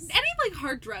 tobacco like, use. Any, like,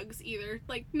 hard drugs, either.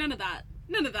 Like, none of that.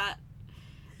 None of that.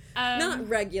 Not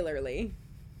regularly.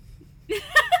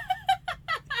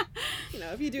 You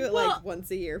know, if you do it Well, like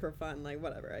once a year for fun, like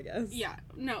whatever, I guess. Yeah,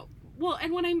 no. Well,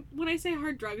 and when I say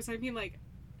hard drugs, I mean, like,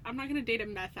 I'm not gonna date a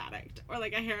meth addict or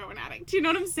like a heroin addict. Do you know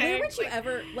what I'm saying? Where would you like,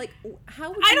 ever how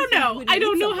would I you don't think you know. would I meet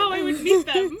don't know how someone? I would meet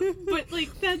them, but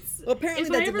like that's. Well, apparently if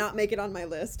that I did ever- not make it on my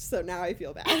list, so now I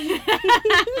feel bad.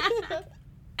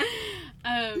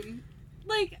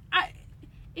 Like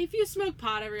if you smoke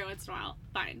pot every once in a while,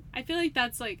 fine. I feel like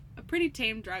that's like a pretty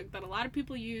tame drug that a lot of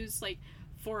people use like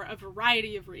for a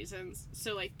variety of reasons.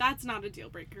 So like that's not a deal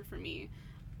breaker for me.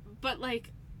 But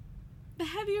like the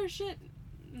heavier shit,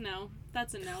 no,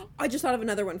 that's a no. I just thought of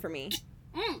another one for me.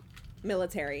 Mm.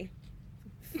 Military.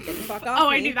 Get the fuck off Oh,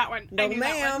 me. I knew that one. No, I knew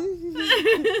ma'am.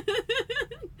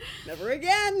 That one. Never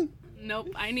again. Nope,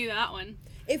 I knew that one.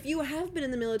 If you have been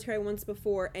in the military once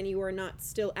before and you are not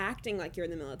still acting like you're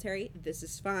in the military, this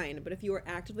is fine. But if you are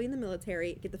actively in the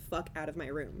military, get the fuck out of my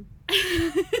room.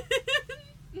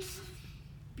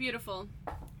 Beautiful.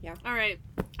 Yeah. All right.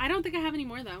 I don't think I have any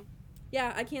more though.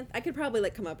 Yeah, I could probably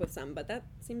like come up with some, but that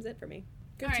seems it for me.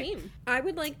 Good All right. team. I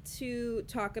would like to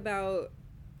talk about.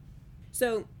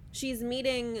 So she's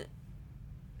meeting.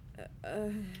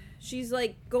 She's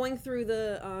like going through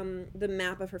the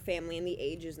map of her family and the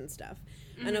ages and stuff,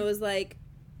 and I was like,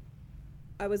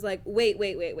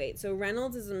 wait. So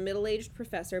Reynolds is a middle-aged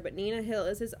professor, but Nina Hill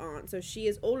is his aunt, so she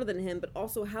is older than him. But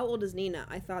also, how old is Nina?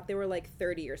 I thought they were like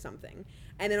 30 or something.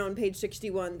 And then on page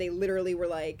 61, they literally were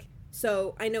like,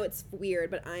 so I know it's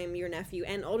weird, but I'm your nephew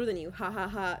and older than you. Ha ha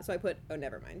ha. So I put, oh,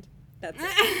 never mind. That's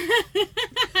it.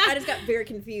 I just got very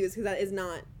confused because that is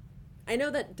not. I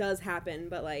know that does happen,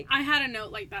 but like I had a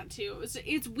note like that too.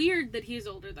 It's weird that he's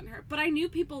older than her, but I knew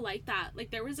people like that.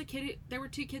 Like there were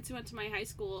two kids who went to my high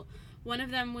school. One of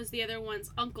them was the other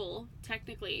one's uncle,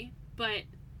 technically, but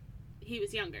he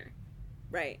was younger.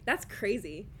 right. That's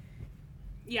crazy.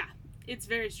 Yeah, it's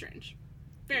very strange.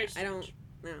 Very strange.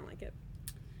 I don't like it.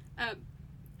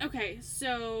 Okay,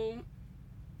 so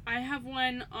I have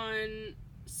one on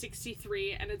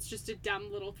 63, and it's just a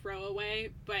dumb little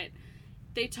throwaway, but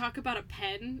they talk about a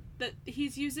pen that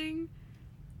he's using.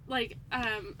 Like,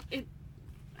 it...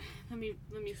 Let me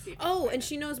see. Oh, and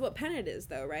she knows what pen it is,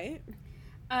 though, right?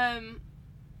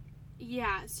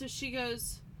 Yeah, so she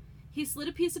goes... He slid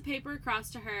a piece of paper across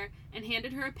to her and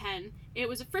handed her a pen. It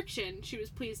was a Friction, she was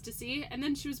pleased to see, and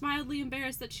then she was mildly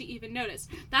embarrassed that she even noticed.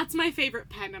 That's my favorite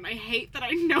pen, and I hate that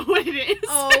I know what it is.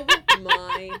 Oh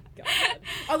my god.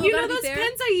 Although, You know gotta be those fair,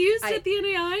 pens I used at the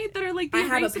NAI that are like the I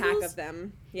have a pack erasables? of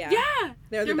them. Yeah. Yeah,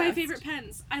 They're the my best. favorite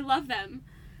pens. I love them.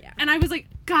 Yeah. And I was like,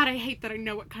 God, I hate that I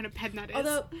know what kind of pen that is.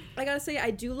 Although, I gotta say,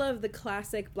 I do love the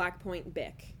classic Black Point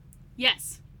Bic.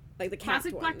 yes, Like the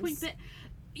classic capped Black ones. Point.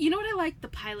 You know what I like? The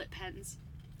Pilot pens.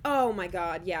 Oh my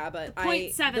god, yeah, but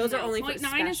 .7 those though. are only for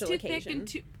 .9 is special too occasion.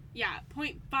 thick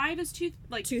and .5 is too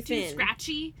Too thin.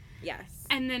 scratchy, Yes.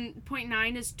 and then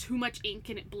 .9 is too much ink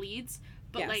and it bleeds.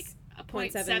 But Yes. like a .7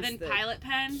 is .7 the Pilot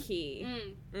pen. Key.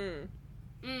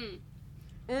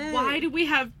 Why do we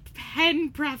have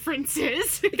pen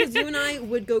preferences? Because you and I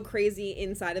would go crazy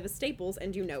inside of a Staples,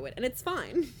 and you know it, and it's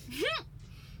fine.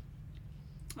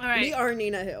 All right, We are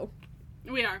Nina Hill.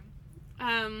 We are.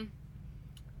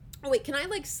 Oh wait, can I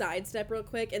like sidestep real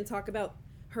quick and talk about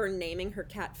her naming her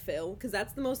cat Phil? Because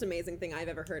that's the most amazing thing I've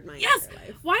ever heard in my Yes. entire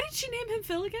life. Why did she name him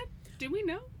Phil again? Did we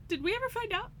know? Did we ever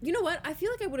find out? You know what? I feel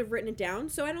like I would have written it down,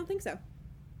 so I don't think so.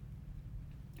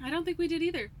 I don't think we did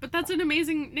either. But that's an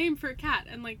amazing name for a cat.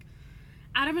 And, like,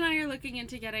 Adam and I are looking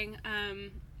into getting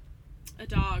a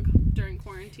dog during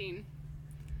quarantine.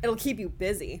 It'll keep you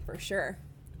busy, for sure.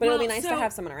 But it'll be nice to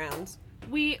have someone around.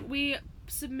 We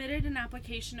submitted an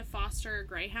application to foster a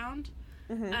greyhound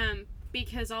Mm-hmm.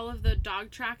 because all of the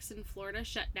dog tracks in Florida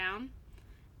shut down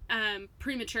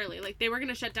prematurely. Like, they were going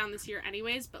to shut down this year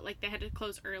anyways, but, like, they had to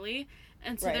close early.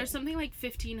 And so there's something like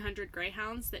 1,500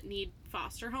 greyhounds that need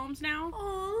foster homes now.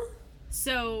 Aww.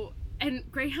 So, and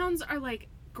greyhounds are, like,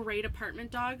 great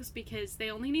apartment dogs because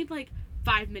they only need, like,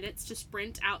 5 minutes to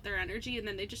sprint out their energy, and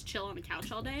then they just chill on the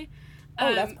couch all day.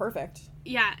 Oh, that's perfect.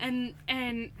 Yeah,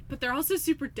 but they're also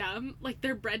super dumb. Like,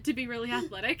 they're bred to be really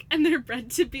athletic, and they're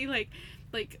bred to be, like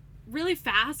really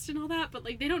fast and all that, but,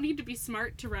 like, they don't need to be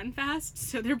smart to run fast,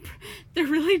 so they're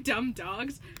really dumb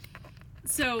dogs.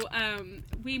 So,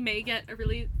 we may get a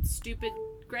really stupid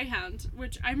greyhound,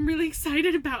 which I'm really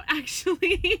excited about,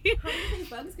 actually. How do you think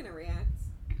Bug's gonna react?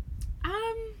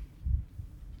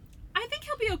 I think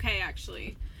he'll be okay,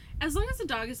 actually. As long as the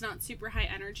dog is not super high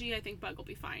energy, I think Bug will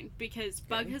be fine. Because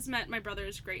Bug has met my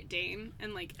brother's Great Dane,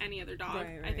 and, like, any other dog,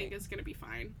 I think is gonna be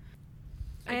fine.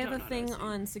 I have a thing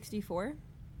on 64.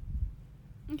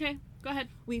 Okay, go ahead.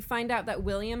 We find out that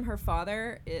William, her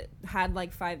father, had,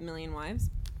 like, 5 million wives.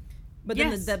 But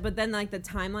then, the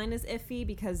timeline is iffy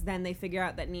because then they figure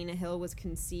out that Nina Hill was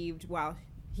conceived while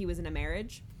he was in a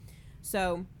marriage.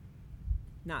 So,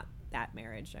 not that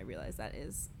marriage. I realize that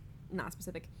is not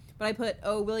specific. But I put,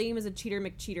 William is a cheater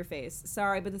McCheater face.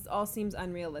 Sorry, but this all seems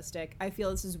unrealistic. I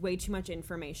feel this is way too much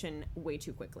information way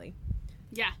too quickly.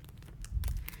 Yeah.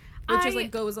 Which is,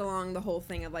 like, goes along the whole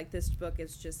thing of, like, this book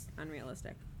is just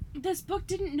unrealistic. This book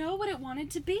didn't know what it wanted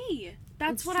to be.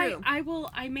 That's what true. I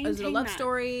maintain. Is it a love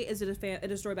story? Is it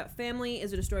a story about family?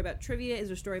 Is it a story about trivia? Is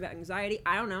it a story about anxiety?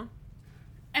 I don't know.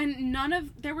 And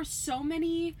there were so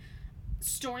many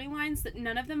storylines that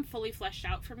none of them fully fleshed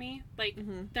out for me. Like,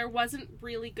 there wasn't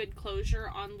really good closure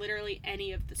on literally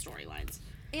any of the storylines.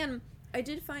 And I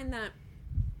did find that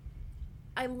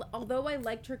although I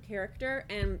liked her character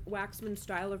and Waxman's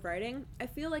style of writing, I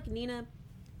feel like Nina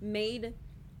made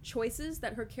choices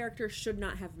that her character should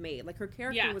not have made. Like, her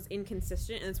character was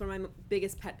inconsistent, and it's one of my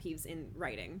biggest pet peeves in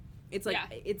writing. It's like,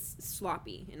 it's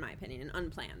sloppy, in my opinion, and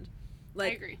unplanned.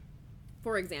 Like, I agree.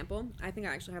 For example, I think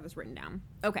I actually have this written down.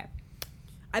 Okay.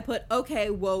 I put, okay,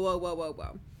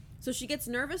 whoa. So she gets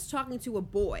nervous talking to a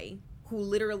boy who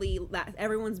literally,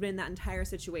 everyone's been in that entire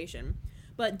situation,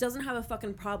 but doesn't have a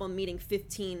fucking problem meeting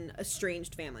 15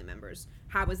 estranged family members.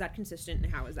 How is that consistent,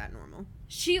 and how is that normal?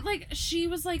 She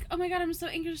was like, oh my god, I'm so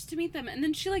anxious to meet them. And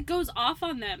then she, like, goes off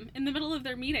on them in the middle of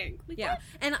their meeting. Like, yeah. What?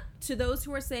 And to those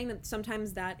who are saying that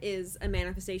sometimes that is a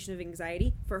manifestation of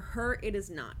anxiety, for her, it is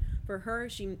not. For her,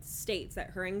 she states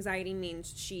that her anxiety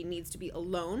means she needs to be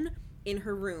alone in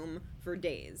her room for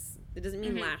days. It doesn't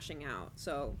mean lashing out.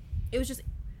 So it was just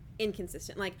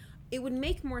inconsistent. Like, it would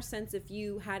make more sense if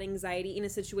you had anxiety in a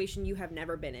situation you have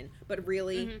never been in, but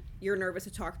really, you're nervous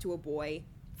to talk to a boy.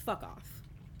 Fuck off.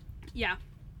 Yeah,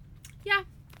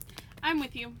 I'm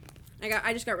with you.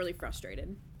 I just got really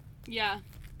frustrated. Yeah.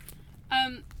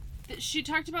 She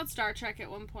talked about Star Trek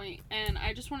at one point, and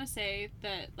I just want to say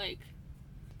that, like,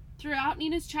 throughout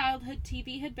Nina's childhood,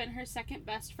 TV had been her second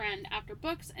best friend after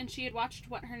books, and she had watched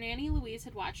what her nanny Louise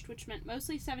had watched, which meant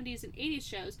mostly 70s and 80s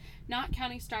shows, not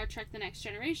counting Star Trek The Next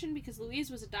Generation, because Louise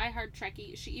was a diehard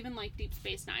Trekkie. She even liked Deep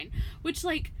Space Nine, which,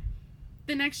 like,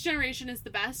 The Next Generation is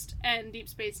the best, and Deep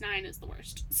Space Nine is the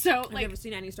worst. So, like... I've never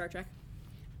seen any Star Trek.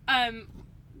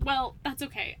 Well, that's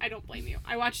okay. I don't blame you.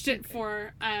 I watched it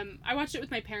I watched it with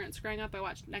my parents growing up. I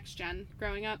watched Next Gen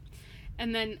growing up.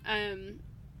 And then,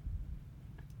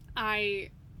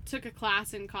 I took a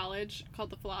class in college called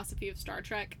The Philosophy of Star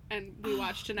Trek, and we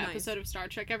watched an episode of Star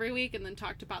Trek every week and then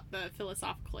talked about the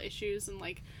philosophical issues and,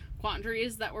 like,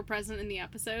 quandaries that were present in the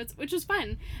episodes, which was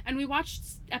fun. And we watched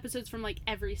episodes from, like,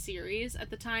 every series at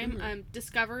the time.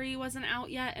 Discovery wasn't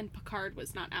out yet, and Picard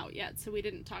was not out yet, so we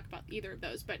didn't talk about either of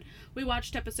those, but we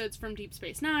watched episodes from Deep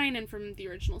Space Nine and from the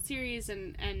original series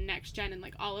and Next Gen and,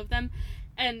 like, all of them,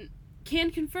 and can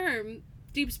confirm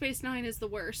Deep Space Nine is the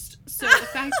worst. So the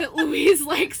fact that Louise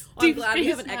likes Deep Space Nine... I'm glad we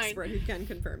have an expert who can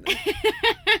confirm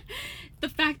that. The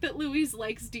fact that Louise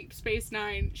likes Deep Space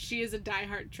Nine, she is a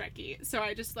diehard Trekkie. So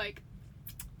I just, like...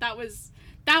 That was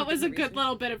a good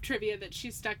little bit of trivia that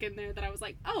she stuck in there that I was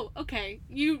like, oh, okay.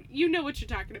 You know what you're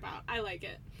talking about. I like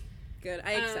it. Good.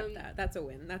 I accept that. That's a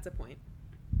win. That's a point.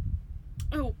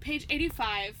 Oh, page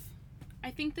 85.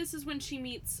 I think this is when she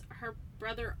meets her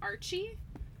brother Archie.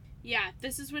 Yeah,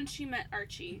 this is when she met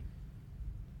Archie.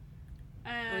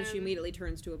 And she immediately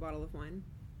turns to a bottle of wine.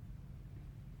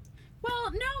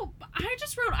 Well, no, I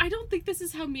just wrote, I don't think this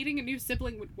is how meeting a new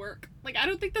sibling would work. Like, I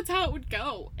don't think that's how it would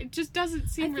go. It just doesn't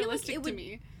seem realistic to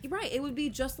me. Right, it would be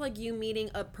just like you meeting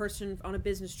a person on a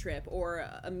business trip or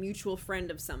a mutual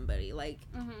friend of somebody. Like,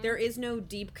 there is no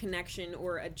deep connection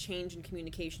or a change in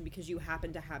communication because you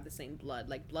happen to have the same blood.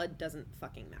 Like, blood doesn't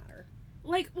fucking matter.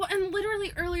 Like, well, and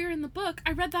literally earlier in the book,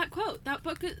 I read that quote. That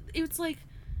book, it's like,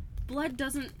 blood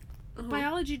doesn't,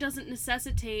 biology doesn't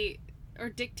necessitate or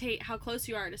dictate how close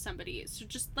you are to somebody. So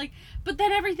just, like, but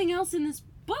then everything else in this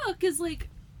book is like,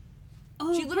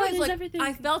 oh, she literally is like, everything.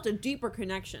 I felt a deeper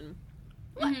connection.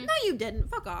 What? No, you didn't.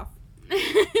 Fuck off.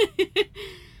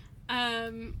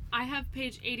 I have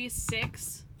page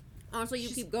 86. Honestly, you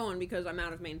keep going because I'm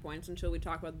out of main points until we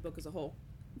talk about the book as a whole.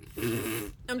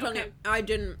 I'm telling you, I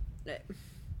didn't.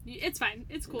 It's fine.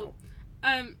 It's cool.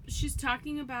 No. She's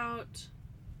talking about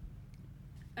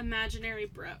Imaginary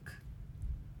Brooke,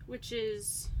 which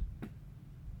is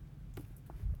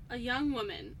a young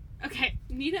woman. Okay,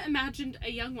 Nina imagined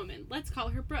a young woman, let's call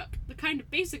her Brooke, the kind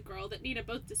of basic girl that Nina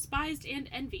both despised and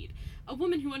envied. A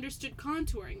woman who understood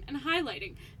contouring and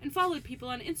highlighting and followed people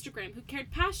on Instagram who cared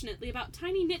passionately about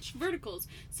tiny niche verticals,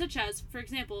 such as, for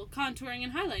example, contouring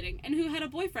and highlighting, and who had a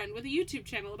boyfriend with a YouTube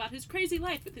channel about his crazy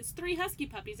life with his 3 husky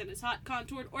puppies and his hot,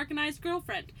 contoured, organized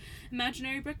girlfriend.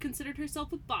 Imaginary Brooke considered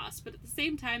herself a boss, but at the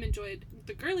same time enjoyed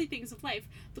the girly things of life,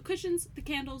 the cushions, the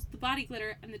candles, the body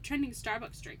glitter, and the trending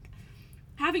Starbucks drink.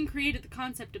 Having created the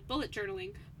concept of bullet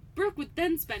journaling, Brooke would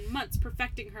then spend months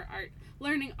perfecting her art,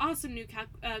 learning awesome new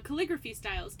calligraphy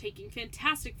styles, taking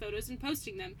fantastic photos and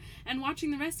posting them, and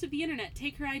watching the rest of the internet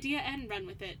take her idea and run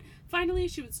with it. Finally,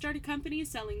 she would start a company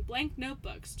selling blank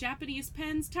notebooks, Japanese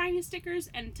pens, tiny stickers,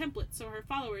 and templates so her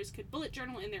followers could bullet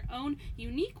journal in their own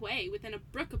unique way within a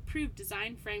Brooke-approved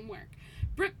design framework.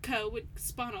 Brooke Co. would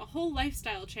spawn a whole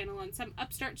lifestyle channel on some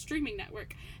upstart streaming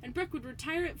network, and Brooke would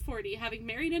retire at 40, having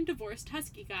married and divorced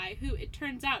husky guy who, it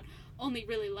turns out, only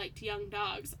really liked young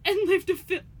dogs, and lived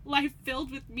a life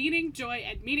filled with meaning, joy,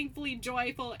 and meaningfully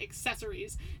joyful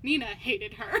accessories. Nina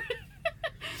hated her.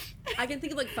 I can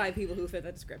think of like 5 people who fit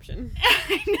that description.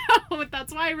 I know, but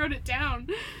that's why I wrote it down.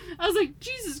 I was like,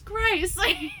 Jesus Christ.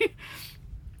 Like,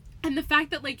 and the fact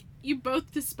that, like, you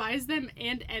both despise them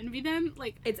and envy them,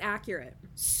 like... It's accurate.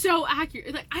 So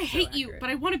accurate. Like, I hate you, but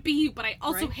I want to be you, but I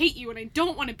also hate you, and I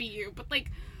don't want to be you. But,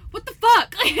 like, what the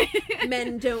fuck?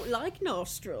 Men don't like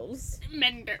nostrils.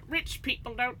 Rich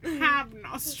people don't have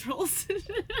nostrils.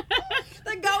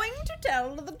 They're going to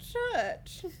tell the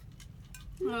church.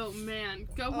 Oh, man.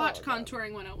 Go watch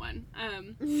Contouring 101.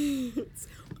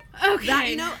 Okay. That,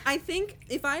 you know, I think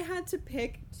if I had to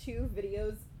pick 2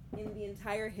 videos in the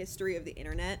entire history of the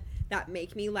internet that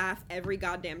make me laugh every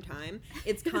goddamn time,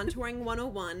 it's Contouring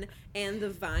 101 and the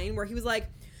Vine where he was like,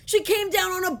 she came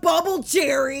down on a bubble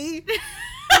cherry.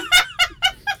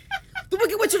 The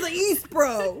Wicked Witch of the East,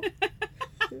 bro.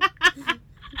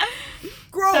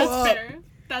 Grow up.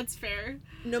 That's fair.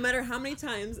 No matter how many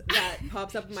times that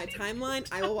pops up in my timeline,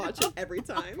 I will watch it every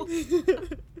time.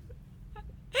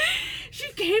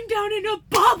 She came down in a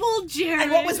bubble cherry.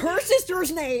 And what was her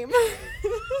sister's name?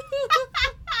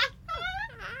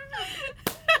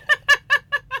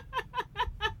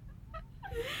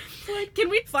 Can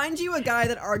we find you a guy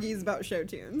that argues about show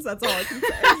tunes? That's all I can say.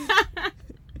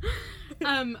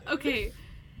 Okay.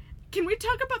 Can we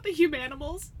talk about the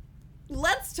Humanimals?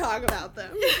 Let's talk about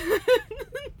them.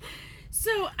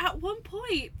 So, at one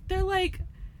point, they're like,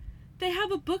 they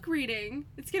have a book reading.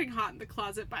 It's getting hot in the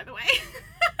closet, by the way.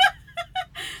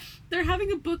 They're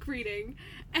having a book reading,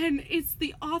 and it's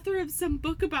the author of some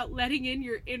book about letting in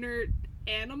your inner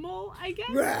animal, I guess.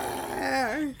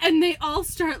 And they all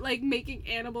start, like, making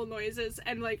animal noises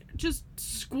and, like, just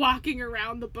squawking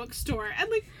around the bookstore. And,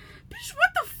 like, bitch, what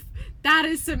the that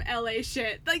is some LA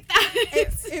shit. Like, that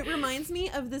is... It reminds me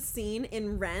of the scene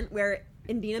in Rent where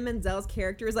Idina Menzel's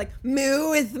character is like, moo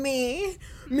with me.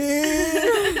 Moo.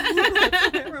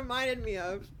 That's what it reminded me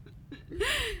of.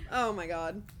 Oh, my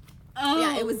God. Oh,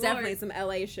 yeah, it was Lord. definitely some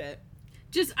LA shit.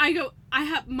 Just, I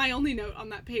have, my only note on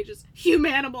that page is,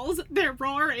 Humanimals, they're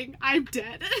roaring, I'm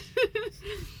dead.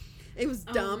 It was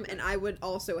dumb, and I would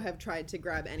also have tried to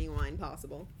grab any wine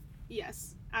possible.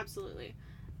 Yes, absolutely.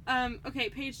 Okay,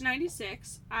 page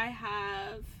 96, I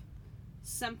have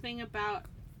something about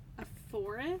a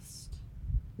forest.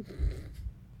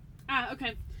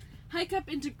 Okay. Hike up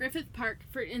into Griffith Park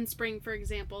in spring, for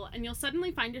example, and you'll suddenly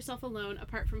find yourself alone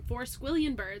apart from 4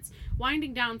 squillion birds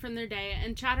winding down from their day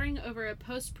and chattering over a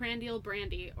postprandial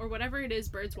brandy, or whatever it is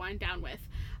birds wind down with.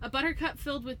 A buttercup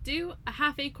filled with dew, a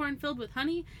half acorn filled with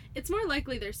honey. It's more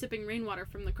likely they're sipping rainwater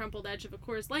from the crumpled edge of a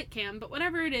Coors Light can, but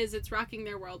whatever it is, it's rocking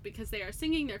their world because they are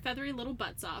singing their feathery little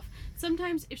butts off.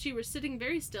 Sometimes, if she were sitting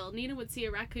very still, Nina would see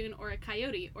a raccoon or a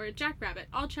coyote or a jackrabbit,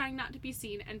 all trying not to be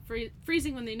seen and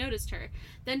freezing when they noticed her,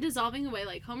 then dissolving away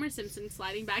like Homer Simpson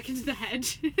sliding back into the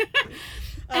hedge.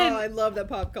 I love that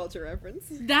pop culture reference.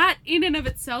 That, in and of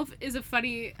itself, is a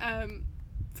funny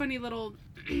little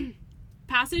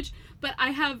passage, but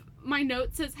I have my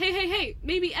note says, hey,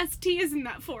 maybe ST is in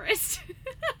that forest.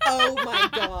 Oh my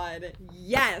god.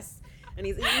 Yes. And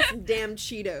he's eating some damn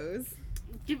Cheetos.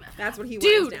 That's what he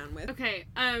went down with. Okay,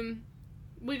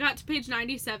 we got to page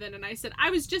 97, and I said,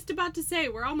 I was just about to say,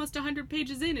 we're almost 100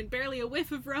 pages in and barely a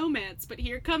whiff of romance, but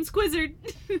here comes Quizzard.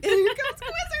 Here comes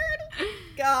Quizzard!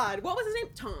 God, what was his name?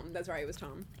 Tom. That's right, it was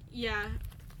Tom. Yeah.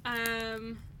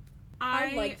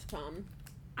 I liked Tom.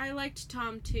 I liked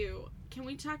Tom, too. Can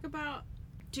we talk about...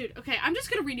 Dude, okay, I'm just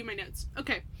gonna read you my notes.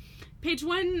 Okay. Page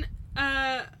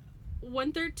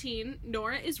 113,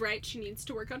 Nora is right. She needs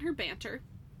to work on her banter.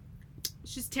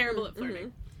 She's terrible at flirting.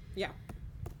 Mm-hmm. Yeah.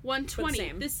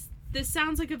 120, this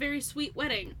sounds like a very sweet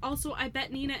wedding. Also, I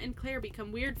bet Nina and Claire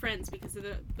become weird friends because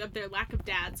of their lack of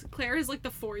dads. Claire is like the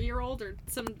 4-year-old or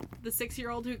the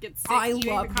 6-year-old who gets sick eating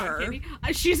the cotton candy.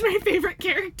 She's my favorite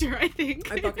character, I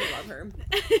think. I fucking love her.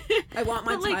 I want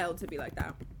my child to be like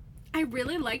that. I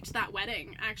really liked that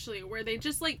wedding, actually, where they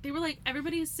just, like, they were like,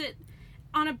 everybody sit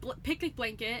on a picnic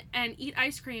blanket and eat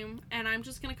ice cream, and I'm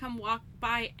just gonna come walk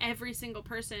by every single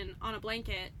person on a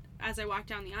blanket as I walk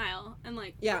down the aisle, and,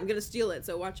 like... Yeah, I'm gonna steal it,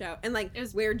 so watch out. And, like,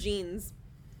 wear jeans.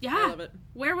 Yeah. I love it.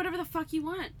 Wear whatever the fuck you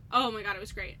want. Oh my god, it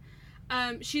was great.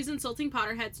 She's insulting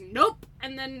Potterheads. Nope!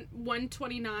 And then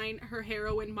 129, her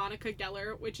heroine, Monica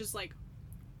Geller, which is, like,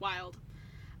 wild.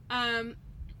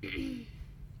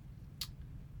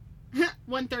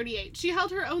 138. She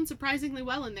held her own surprisingly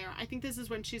well in there. I think this is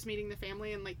when she's meeting the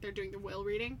family and, like, they're doing the will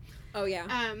reading. Oh,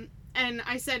 yeah. And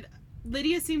I said,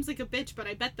 Lydia seems like a bitch, but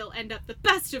I bet they'll end up the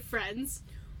best of friends.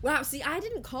 Wow, see, I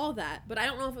didn't call that, but I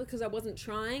don't know if it was because I wasn't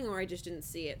trying or I just didn't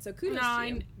see it, so kudos to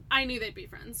you. I knew they'd be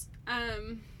friends.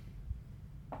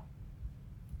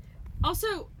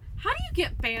 Also, how do you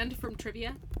get banned from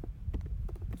trivia?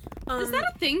 Is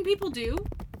that a thing people do?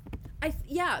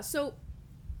 So...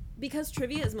 Because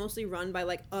trivia is mostly run by,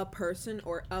 like, a person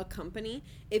or a company,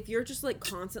 if you're just, like,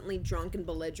 constantly drunk and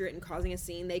belligerent and causing a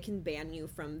scene, they can ban you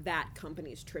from that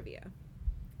company's trivia.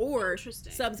 Or,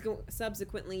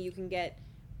 subsequently, you can get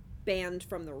banned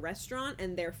from the restaurant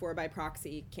and, therefore, by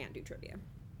proxy, can't do trivia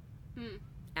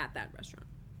at that restaurant.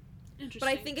 Interesting. But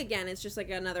I think, again, it's just, like,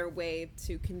 another way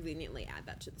to conveniently add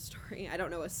that to the story. I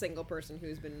don't know a single person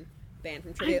who's been banned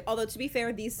from trivia. Although, to be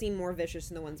fair, these seem more vicious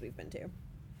than the ones we've been to.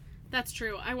 That's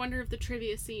true. I wonder if the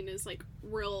trivia scene is, like,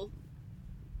 real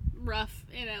rough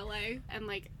in LA and,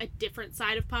 like, a different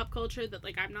side of pop culture that,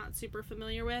 like, I'm not super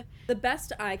familiar with. The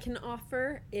best I can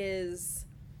offer is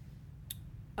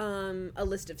a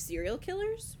list of serial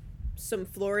killers, some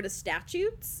Florida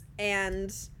statutes,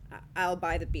 and I'll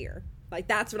buy the beer. Like,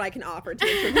 that's what I can offer to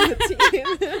the team.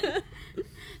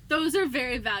 Those are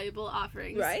very valuable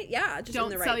offerings. Right? Yeah. Just don't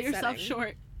in the right sell yourself setting.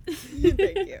 short.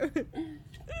 Thank you.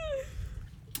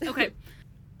 Okay.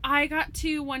 I got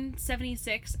to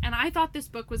 176, and I thought this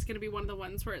book was going to be one of the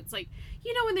ones where it's like,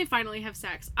 you know, when they finally have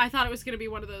sex. I thought it was going to be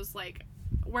one of those, like,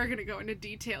 we're going to go into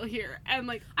detail here. And,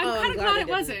 like, I'm kind of glad it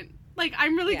wasn't. Like,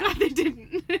 I'm really glad they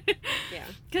didn't. Yeah.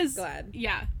 Because, glad.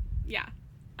 Yeah.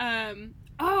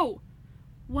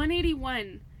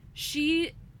 181.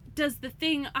 She does the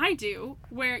thing I do,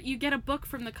 where you get a book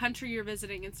from the country you're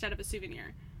visiting instead of a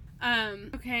souvenir.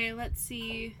 Okay, let's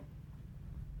see.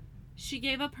 She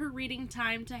gave up her reading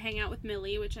time to hang out with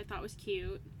Millie, which I thought was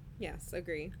cute. Yes,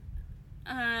 agree.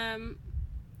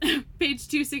 Page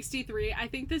 263. I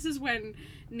think this is when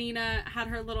Nina had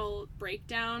her little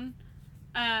breakdown.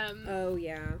 Oh,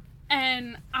 yeah.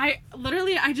 And I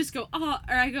just go,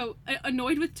 I go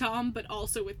annoyed with Tom, but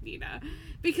also with Nina.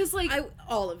 Because, like...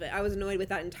 all of it. I was annoyed with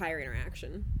that entire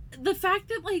interaction. The fact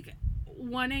that, like,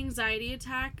 one anxiety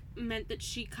attack meant that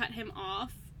she cut him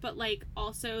off, but, like,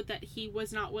 also that he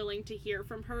was not willing to hear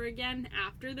from her again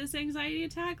after this anxiety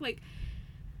attack, like,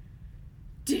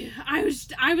 dude, I was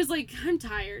like, I'm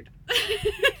tired.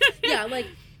 Yeah, like,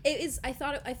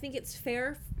 I think it's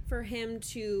fair for him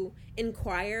to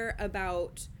inquire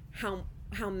about how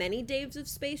many days of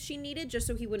space she needed just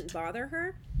so he wouldn't bother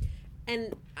her,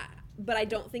 but I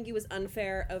don't think it was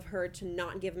unfair of her to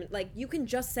not give him, like, you can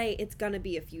just say it's gonna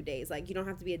be a few days, like, you don't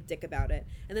have to be a dick about it.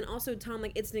 And then also, Tom,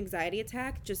 like, it's an anxiety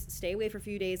attack, just stay away for a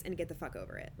few days and get the fuck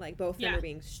over it. Like, both of them are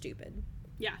being stupid.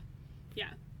 Yeah.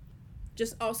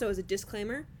 Just also as a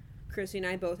disclaimer, Chrissy and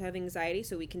I both have anxiety,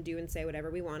 so we can do and say whatever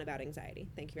we want about anxiety.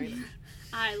 Thank you very much.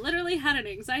 I literally had an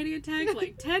anxiety attack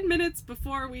like 10 minutes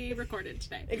before we recorded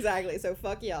today. Exactly, so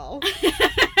fuck y'all.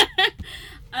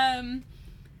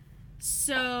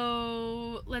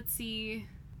 So, let's see.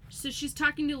 So she's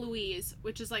talking to Louise,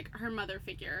 which is like her mother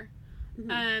figure.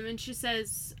 Mm-hmm. And she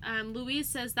says, Louise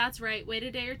says, that's right, wait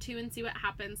a day or two and see what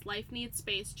happens. Life needs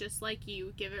space, just like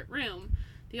you. Give it room.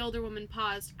 The older woman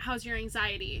paused. How's your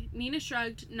anxiety? Nina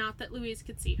shrugged, not that Louise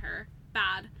could see her.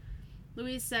 Bad.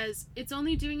 Louise says, it's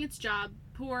only doing its job.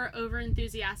 Poor,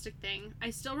 over-enthusiastic thing. I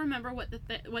still remember what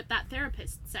what that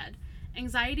therapist said.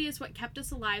 Anxiety is what kept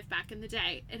us alive back in the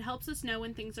day. It helps us know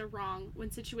when things are wrong,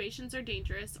 when situations are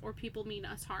dangerous, or people mean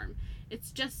us harm.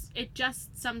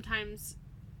 Sometimes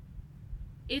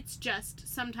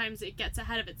it gets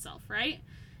ahead of itself, right?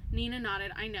 Nina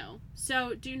nodded. I know.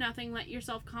 So, do nothing, let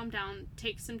yourself calm down,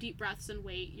 take some deep breaths and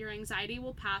wait. Your anxiety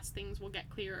will pass, things will get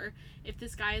clearer. If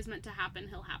this guy is meant to happen,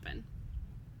 he'll happen.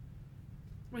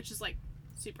 Which is, like,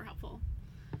 super helpful.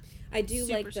 I do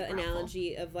like the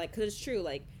analogy of, like, because it's true,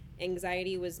 like,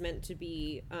 anxiety was meant to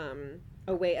be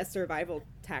a survival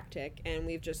tactic, and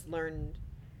we've just learned,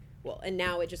 well, and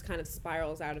now it just kind of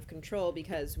spirals out of control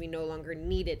because we no longer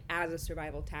need it as a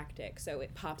survival tactic, so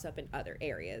it pops up in other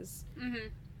areas. Mm-hmm.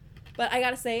 But I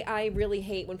gotta say, I really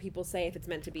hate when people say if it's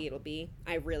meant to be, it'll be.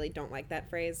 I really don't like that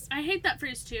phrase. I hate that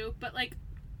phrase too, but like...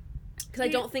 Because I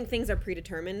don't think things are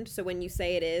predetermined, so when you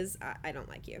say it is, I don't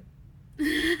like you.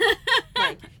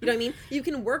 Like, you know what I mean? You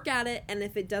can work at it, and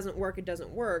if it doesn't work, it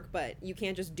doesn't work, but you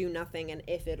can't just do nothing, and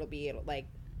if it'll be, like,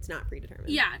 it's not predetermined.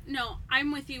 Yeah, no,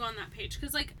 I'm with you on that page.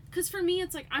 Because for me,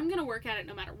 it's like, I'm gonna work at it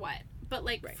no matter what. But,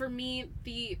 like, right. For me,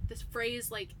 this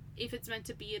phrase, like, if it's meant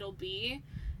to be, it'll be...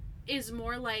 is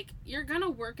more like, you're gonna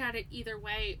work at it either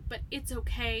way, but it's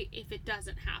okay if it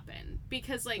doesn't happen.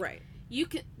 Because, like, right. you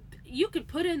could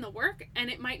put in the work, and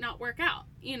it might not work out,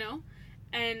 you know?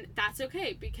 And that's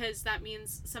okay, because that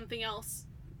means something else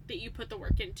that you put the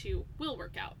work into will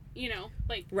work out, you know?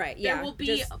 Like, right, yeah. There will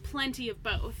be plenty of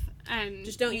both, and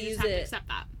just don't you use just have it, to accept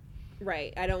that.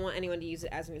 Right. I don't want anyone to use it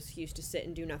as an excuse to sit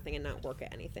and do nothing and not work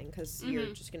at anything, because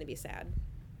you're just gonna be sad.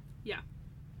 Yeah.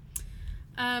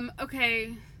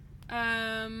 Okay.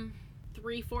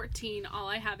 3:14. All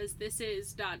I have is this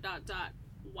is ...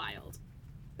 wild.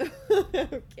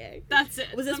 Okay. That's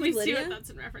it. Was this Let me with see Lydia? what that's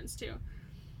in reference to.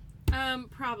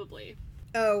 Probably.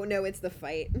 Oh no, it's the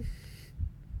fight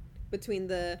between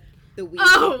the wee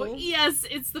people. Yes,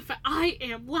 it's the I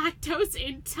am lactose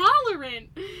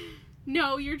intolerant.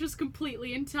 No, you're just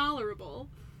completely intolerable.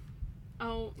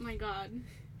 Oh my god.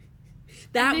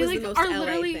 That was the most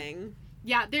LA thing.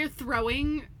 Yeah, they're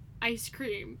throwing ice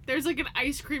cream. There's like an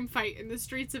ice cream fight in the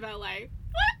streets of LA.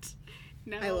 What?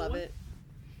 No. I love it.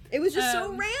 It was just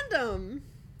so random.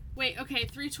 Wait, okay,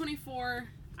 3:24.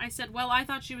 I said, well, I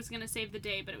thought she was going to save the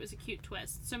day, but it was a cute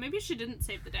twist. So maybe she didn't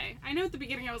save the day. I know at the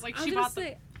beginning I was like,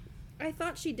 I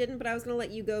thought she didn't, but I was going to let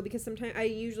you go because sometimes I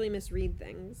usually misread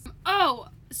things. Oh,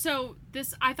 so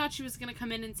I thought she was going to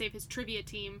come in and save his trivia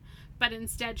team, but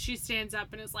instead she stands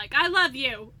up and is like, I love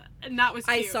you. And that was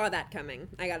cute. I saw that coming.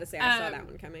 I got to say, I saw that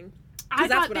one coming. I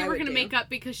thought they were going to make up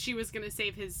because she was going to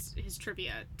save his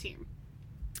trivia team.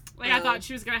 Like, I thought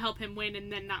she was going to help him win,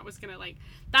 and then that was going to, like...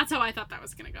 That's how I thought that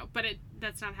was going to go, but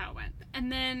that's not how it went.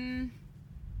 And then...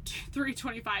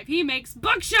 3:25. He makes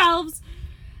bookshelves!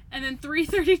 And then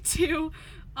 3:32,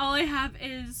 all I have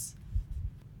is...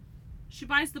 She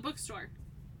buys the bookstore.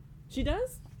 She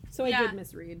does? So I did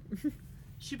misread.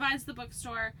 She buys the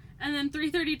bookstore. And then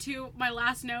 3:32, my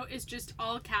last note is just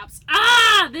all caps.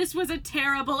 Ah! This was a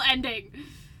terrible ending!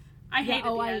 I hated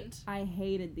the end. I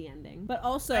hated the ending. But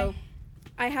also...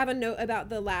 I have a note about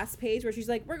the last page where she's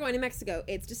like, we're going to Mexico.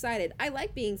 It's decided. I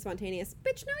like being spontaneous.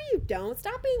 Bitch, no you don't.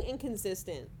 Stop being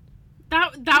inconsistent.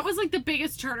 That was, like, the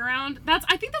biggest turnaround.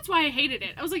 I think that's why I hated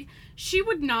it. I was like, she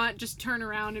would not just turn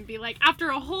around and be like, after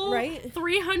a whole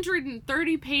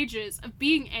 330 pages of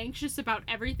being anxious about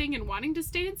everything and wanting to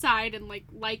stay inside and, like,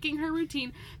 liking her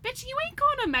routine, bitch, you ain't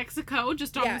going to Mexico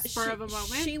just on the spur of a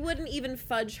moment. She wouldn't even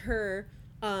fudge her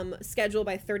schedule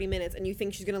by 30 minutes, and you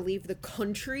think she's going to leave the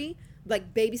country?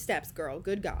 Like, baby steps, girl.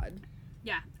 Good God.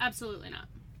 Yeah, absolutely not.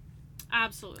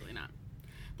 Absolutely not.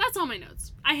 That's all my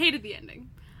notes. I hated the ending.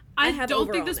 I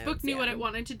don't think this book knew what it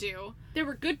wanted to do. There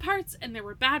were good parts, and there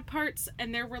were bad parts,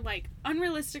 and there were, like,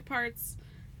 unrealistic parts,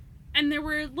 and there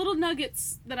were little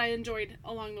nuggets that I enjoyed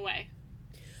along the way.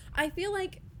 I feel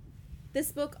like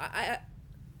this book, I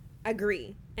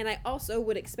agree. And I also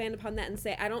would expand upon that and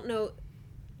say, I don't know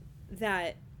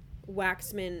that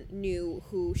Waxman knew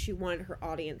who she wanted her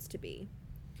audience to be.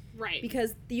 Right.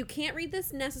 Because you can't read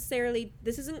this necessarily.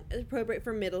 This isn't appropriate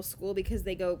for middle school because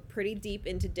they go pretty deep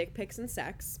into dick pics and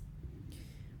sex.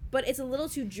 But it's a little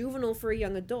too juvenile for a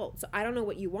young adult, so I don't know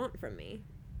what you want from me.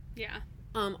 Yeah.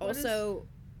 Also,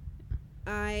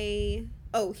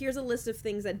 here's a list of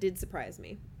things that did surprise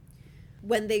me.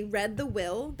 When they read the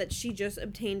will that she just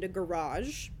obtained a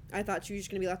garage, I thought she was just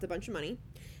going to be left a bunch of money.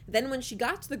 Then when she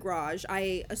got to the garage,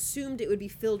 I assumed it would be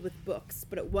filled with books,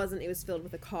 but it wasn't. It was filled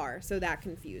with a car, so that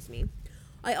confused me.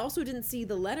 I also didn't see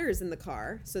the letters in the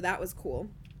car, so that was cool.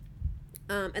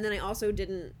 And then I also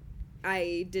didn't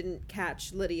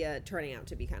catch Lydia turning out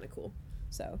to be kind of cool.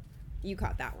 So you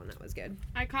caught that one. That was good.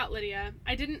 I caught Lydia.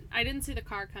 I didn't see the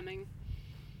car coming,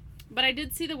 but I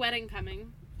did see the wedding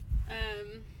coming.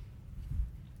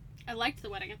 I liked the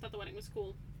wedding. I thought the wedding was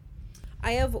cool.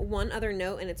 I have one other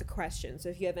note, and it's a question, so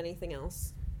if you have anything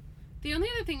else. The only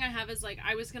other thing I have is, like,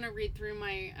 I was going to read through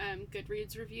my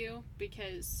Goodreads review,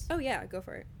 because... Oh, yeah, go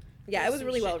for it. Yeah, it was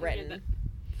really well written.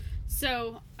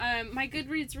 So, my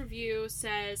Goodreads review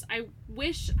says,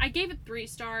 I gave it 3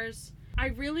 stars. I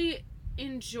really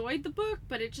enjoyed the book,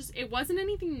 but it wasn't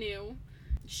anything new.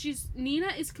 Nina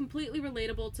is completely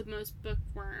relatable to most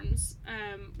bookworms.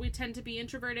 We tend to be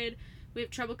introverted. We have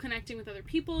trouble connecting with other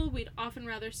people. We'd often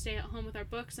rather stay at home with our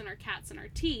books and our cats and our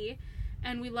tea.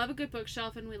 And we love a good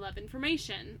bookshelf and we love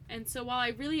information. And so while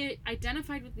I really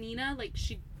identified with Nina, like,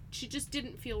 she just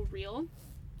didn't feel real.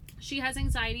 She has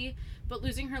anxiety, but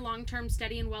losing her long-term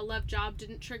steady and well-loved job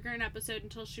didn't trigger an episode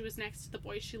until she was next to the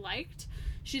boy she liked.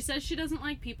 She says she doesn't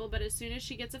like people, but as soon as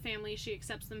she gets a family, she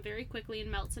accepts them very quickly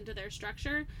and melts into their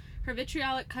structure. Her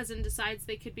vitriolic cousin decides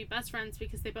they could be best friends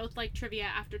because they both like trivia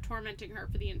after tormenting her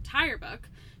for the entire book.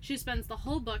 She spends the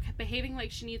whole book behaving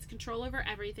like she needs control over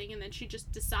everything, and then she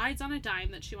just decides on a dime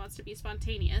that she wants to be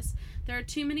spontaneous. There are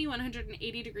too many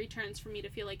 180-degree turns for me to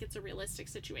feel like it's a realistic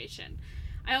situation.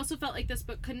 I also felt like this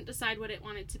book couldn't decide what it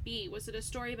wanted to be. Was it a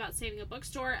story about saving a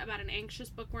bookstore, about an anxious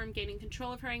bookworm gaining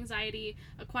control of her anxiety,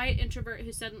 a quiet introvert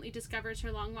who suddenly discovers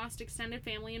her long-lost extended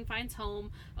family and finds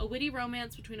home, a witty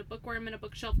romance between a bookworm and a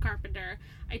bookshelf carpenter?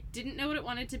 I didn't know what it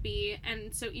wanted to be,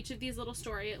 and so each of these little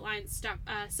storylines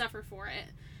suffer for it.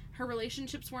 Her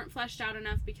relationships weren't fleshed out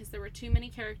enough because there were too many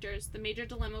characters. The major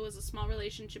dilemma was a small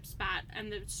relationship spat,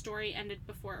 and the story ended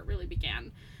before it really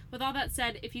began. With all that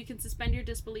said, if you can suspend your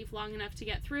disbelief long enough to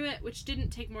get through it, which didn't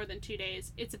take more than 2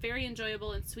 days, it's a very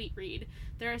enjoyable and sweet read.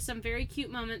 There are some very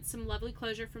cute moments, some lovely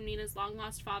closure from Nina's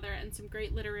long-lost father, and some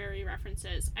great literary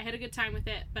references. I had a good time with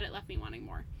it, but it left me wanting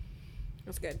more.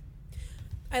 That's good.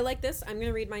 I like this. I'm going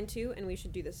to read mine too, and we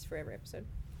should do this for every episode.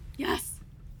 Yes!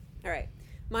 All right.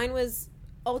 Mine was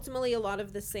ultimately a lot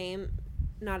of the same,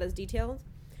 not as detailed.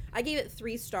 I gave it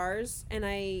 3 stars, and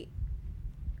I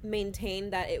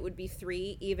maintain that it would be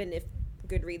 3 even if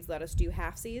Goodreads let us do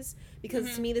halfsies,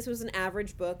 because to me this was an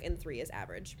average book and 3 is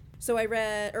average. So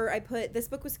I put, this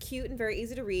book was cute and very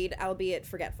easy to read, albeit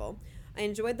forgetful. I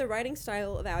enjoyed the writing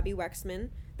style of Abby Wexman,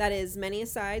 that is, many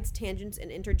asides, tangents, and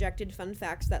interjected fun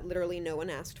facts that literally no one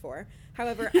asked for.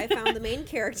 However, I found the main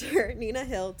character, Nina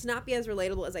Hill, to not be as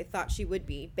relatable as I thought she would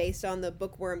be, based on the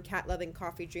bookworm, cat-loving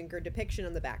coffee drinker depiction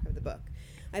on the back of the book.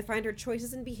 I find her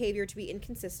choices and behavior to be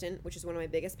inconsistent, which is one of my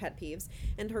biggest pet peeves,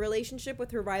 and her relationship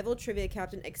with her rival trivia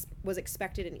captain was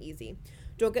expected and easy.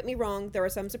 Don't get me wrong, there were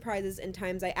some surprises and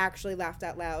times I actually laughed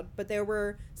out loud, but there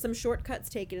were some shortcuts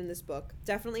taken in this book.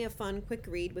 Definitely a fun, quick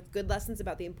read with good lessons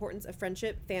about the importance of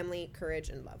friendship, family, courage,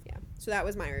 and love. Yeah. So that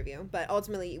was my review, but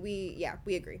ultimately we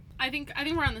agree. I think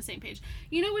we're on the same page.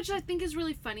 You know, which I think is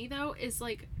really funny though, is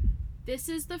like, this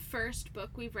is the first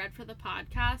book we've read for the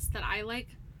podcast that I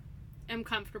am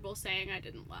comfortable saying I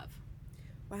didn't love.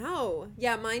 Wow.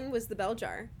 Yeah, mine was The Bell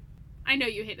Jar. I know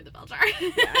you hated The Bell Jar.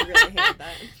 Yeah, I really hated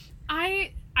that.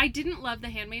 I didn't love The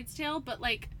Handmaid's Tale, but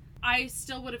I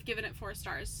still would have given it 4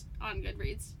 stars on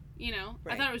Goodreads. You know,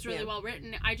 right. I thought it was really well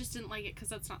written. I just didn't like it because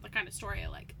that's not the kind of story I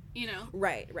like. You know.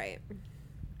 Right.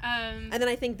 And then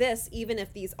I think this, even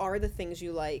if these are the things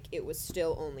you like, it was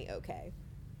still only okay.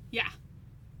 Yeah.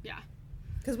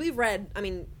 Because we've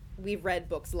read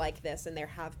books like this, and there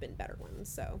have been better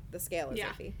ones, so the scale is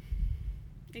iffy.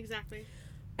 Exactly.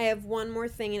 I have one more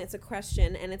thing, and it's a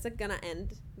question, and it's gonna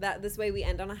end this way. We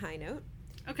end on a high note.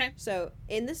 Okay. So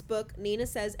in this book, Nina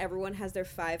says everyone has their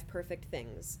 5 perfect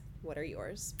things. What are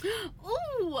yours?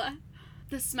 Ooh!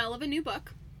 The smell of a new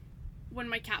book. When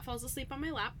my cat falls asleep on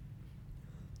my lap.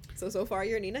 So far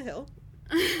you're Nina Hill.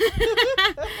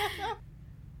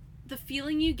 The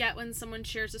feeling you get when someone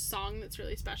shares a song that's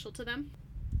really special to them.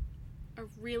 A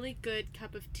really good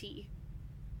cup of tea.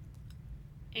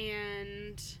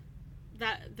 And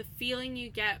the feeling you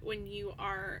get when you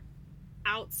are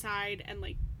outside and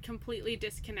completely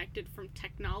disconnected from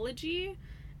technology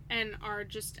and are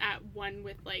just at one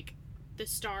with, like, the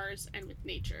stars and with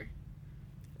nature.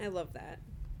 I love that.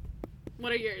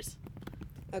 What are yours?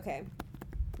 Okay.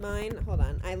 Mine, hold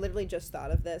on. I literally just thought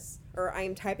of this, or I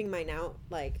am typing mine out,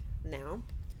 like, now.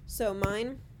 So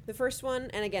mine, the first one,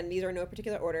 and again, these are in no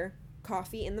particular order,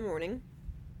 Coffee in the Morning.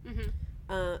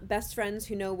 Best Friends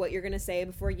Who Know What You're Going to Say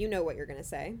Before You Know What You're Going to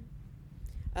Say.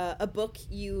 A Book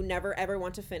You Never Ever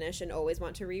Want to Finish and Always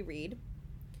Want to Reread.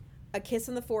 A Kiss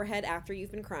on the Forehead After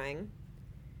You've Been Crying.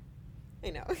 I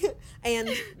know. And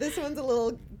this one's a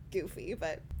little goofy,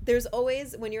 but there's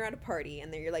always, when you're at a party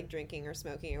and you're, like, drinking or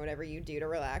smoking or whatever you do to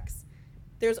relax,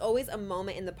 there's always a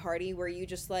moment in the party where you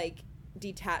just, like,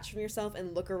 detach from yourself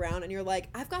and look around and you're like,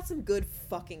 I've got some good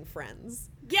fucking friends.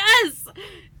 Yes!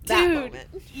 That Dude. moment.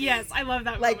 Yes, I love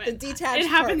that Like, moment. the detached It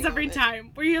happens party every moment.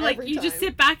 time. Where you're like, Every you just time.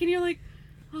 sit back and you're like,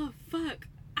 oh, fuck.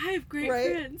 I have great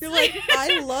Right? friends. You're like,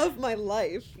 I love my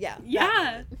life. Yeah. that Yeah.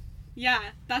 moment. Yeah,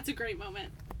 that's a great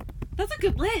moment. That's a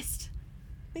good list.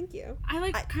 Thank you.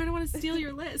 I kind of want to steal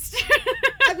your list.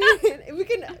 I mean, we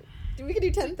can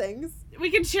do 10 things. We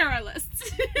can share our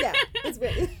lists. Yeah,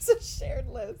 it's a shared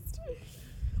list.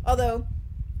 Although,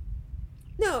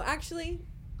 no, actually,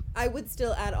 I would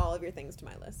still add all of your things to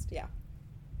my list. Yeah.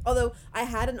 Although I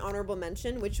had an honorable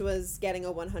mention, which was getting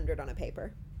a 100 on a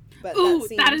paper. But Ooh,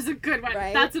 seemed, that is a good one.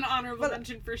 right? That's an honorable But-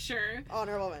 mention for sure.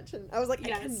 honorable mention. I was like,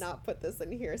 Yes. I cannot put this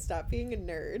in here. Stop being a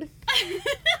nerd.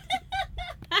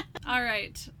 All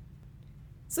right.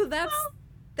 So that's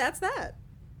that.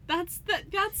 That's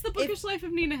the bookish life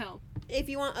of Nina Hill. If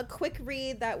you want a quick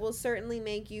read that will certainly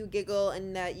make you giggle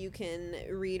and that you can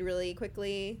read really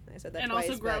quickly, I said that And twice,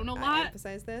 also groan but a I lot.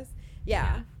 emphasize this.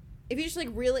 Yeah. If you just like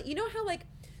really, you know how like,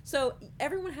 so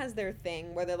everyone has their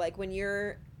thing where they're like, when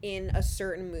you're in a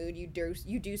certain mood, you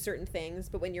do certain things,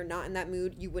 but when you're not in that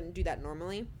mood, you wouldn't do that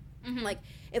normally. Mhm. Like,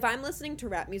 if I'm listening to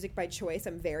rap music by choice,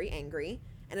 I'm very angry.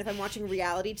 And if I'm watching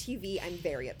reality TV, I'm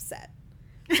very upset.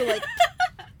 So, like,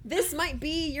 this might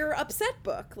be your upset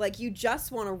book. Like, you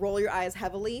just want to roll your eyes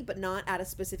heavily, but not at a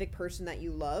specific person that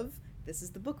you love. This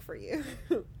is the book for you.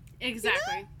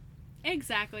 Exactly.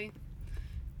 Exactly.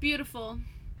 Beautiful.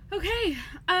 Okay.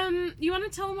 You want to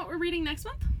tell them what we're reading next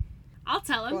month? I'll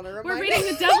tell them. Wanna We're remind reading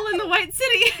me? The Devil in the White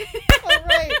City. All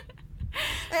right.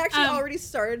 I actually Um, already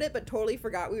started it, but totally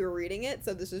forgot we were reading it,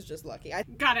 so this is just lucky.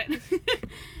 Got it.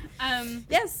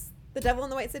 Yes, The Devil in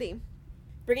the White City.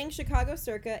 Bringing Chicago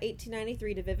circa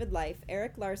 1893 to vivid life,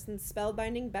 Erik Larson's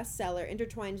spellbinding bestseller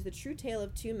intertwines the true tale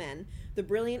of two men, the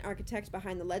brilliant architect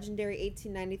behind the legendary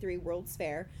 1893 World's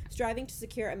Fair, striving to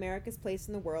secure America's place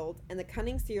in the world, and the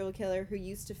cunning serial killer who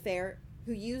used the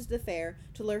fair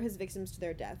to lure his victims to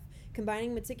their death.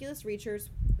 Combining meticulous research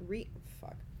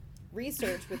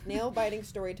with nail-biting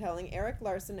storytelling, Erik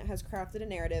Larson has crafted a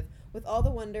narrative with all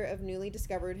the wonder of newly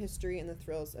discovered history and the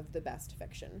thrills of the best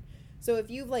fiction. So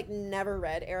if you've, like, never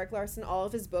read Erik Larson, all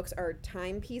of his books are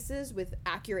timepieces with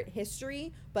accurate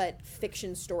history, but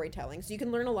fiction storytelling. So you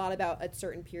can learn a lot about a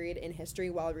certain period in history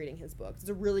while reading his books. It's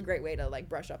a really great way to, like,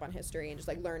 brush up on history and just,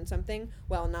 like, learn something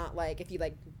while not, like, if you,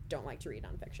 like, don't like to read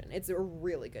nonfiction. It's a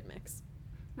really good mix.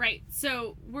 Right.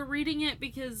 So we're reading it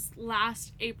because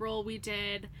last April we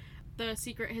did The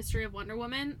Secret History of Wonder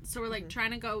Woman. So we're like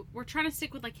we're trying to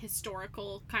stick with like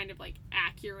historical kind of like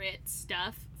accurate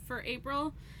stuff for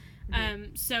April.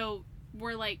 So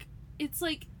we're like, it's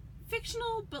like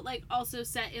fictional, but like also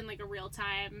set in like a real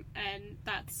time. And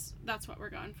that's what we're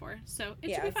going for. So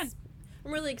it should be fun.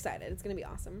 I'm really excited. It's going to be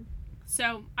awesome.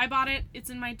 So I bought it. It's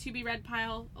in my to be read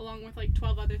pile along with like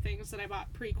 12 other things that I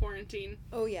bought pre-quarantine.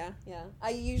 Oh, yeah.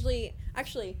 I usually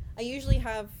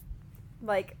have,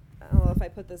 like, I don't know if I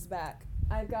put this back.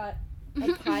 I've got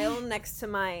a pile next to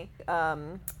my,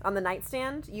 on the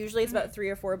nightstand. Usually it's about 3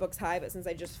 or 4 books high, but since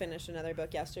I just finished another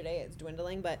book yesterday, it's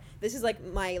dwindling. But this is, like,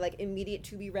 my, like, immediate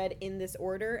to be read in this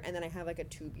order, and then I have, like, a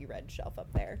to be read shelf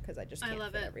up there, because I just can't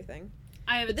fit everything.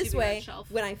 I have a But this to be read way,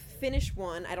 shelf. when I finish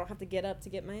one, I don't have to get up to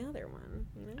get my other one.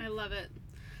 You know? I love it.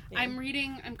 Yeah.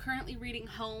 I'm currently reading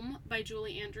Home by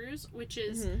Julie Andrews, which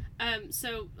is,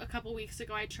 so a couple weeks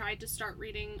ago I tried to start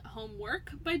reading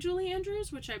Homework by Julie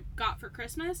Andrews, which I got for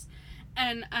Christmas,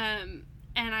 and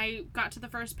I got to the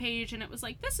first page and it was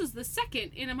like, this is the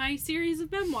second in my series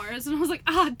of memoirs, and I was like,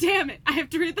 damn it, I have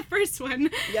to read the first one.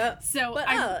 Yep. So But,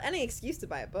 any excuse to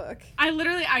buy a book. I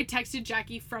texted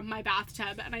Jackie from my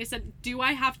bathtub and I said, do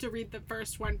I have to read the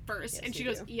first one first? Yes, and she you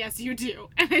goes, do. yes, you do.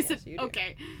 And I said, you do.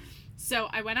 okay. So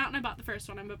I went out and I bought the first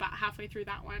one. I'm about halfway through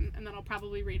that one, and then I'll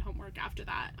probably read Homework after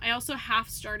that. I also half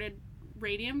started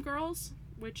Radium Girls,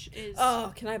 which is...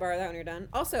 Oh, can I borrow that when you're done?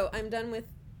 Also, I'm done with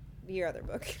your other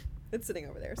book. It's sitting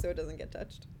over there, so it doesn't get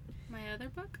touched. My other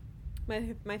book?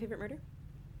 My Favorite Murder?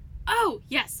 Oh,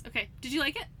 yes. Okay. Did you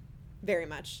like it? Very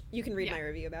much. You can read my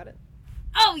review about it.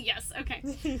 Oh, yes. Okay.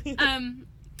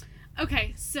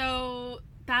 Okay, so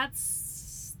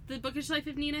that's The Bookish Life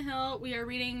of Nina Hill. We are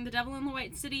reading The Devil in the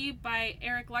White City by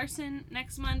Erik Larson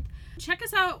next month. Check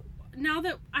us out. Now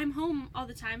that I'm home all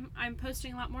the time, I'm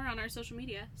posting a lot more on our social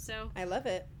media. So I love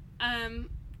it.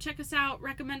 Check us out.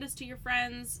 Recommend us to your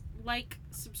friends. Like,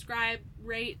 subscribe,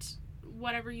 rate,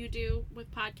 whatever you do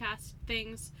with podcast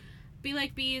things. Be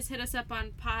Like Bees. Hit us up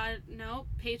on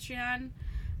Patreon.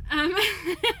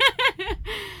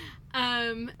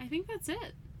 I think that's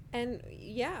it. And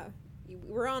yeah,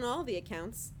 we're on all the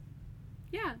accounts.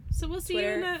 Yeah, so we'll see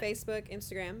Twitter, you in Facebook,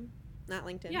 Instagram, not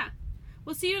LinkedIn. Yeah,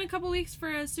 we'll see you in a couple weeks for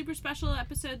a super special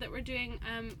episode that we're doing,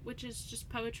 which is just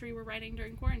poetry we're writing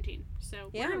during quarantine. So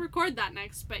we're gonna record that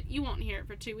next, but you won't hear it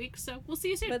for 2 weeks. So we'll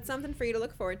see you soon. But something for you to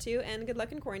look forward to, and good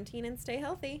luck in quarantine, and stay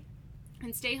healthy,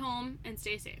 and stay home, and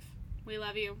stay safe. We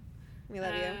love you. We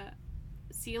love you.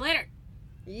 See you later.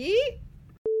 Yeet.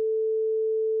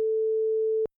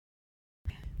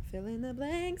 Fill in the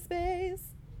blank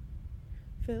space.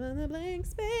 Fill in the blank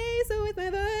space with my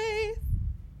voice.